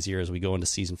to get busier as we go into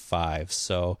season 5.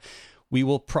 So we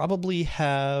will probably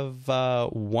have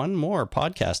one more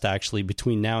podcast, actually,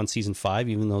 between now and season 5,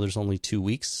 even though there's only 2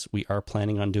 weeks. We are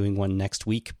planning on doing one next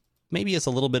week, maybe as a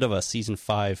little bit of a season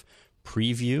 5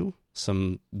 preview,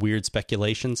 some weird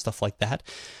speculation, stuff like that.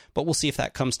 But we'll see if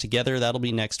that comes together. That'll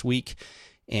be next week.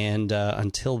 And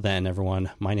until then, everyone,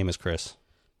 my name is Chris.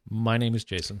 My name is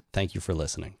Jason. Thank you for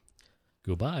listening.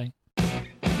 Goodbye.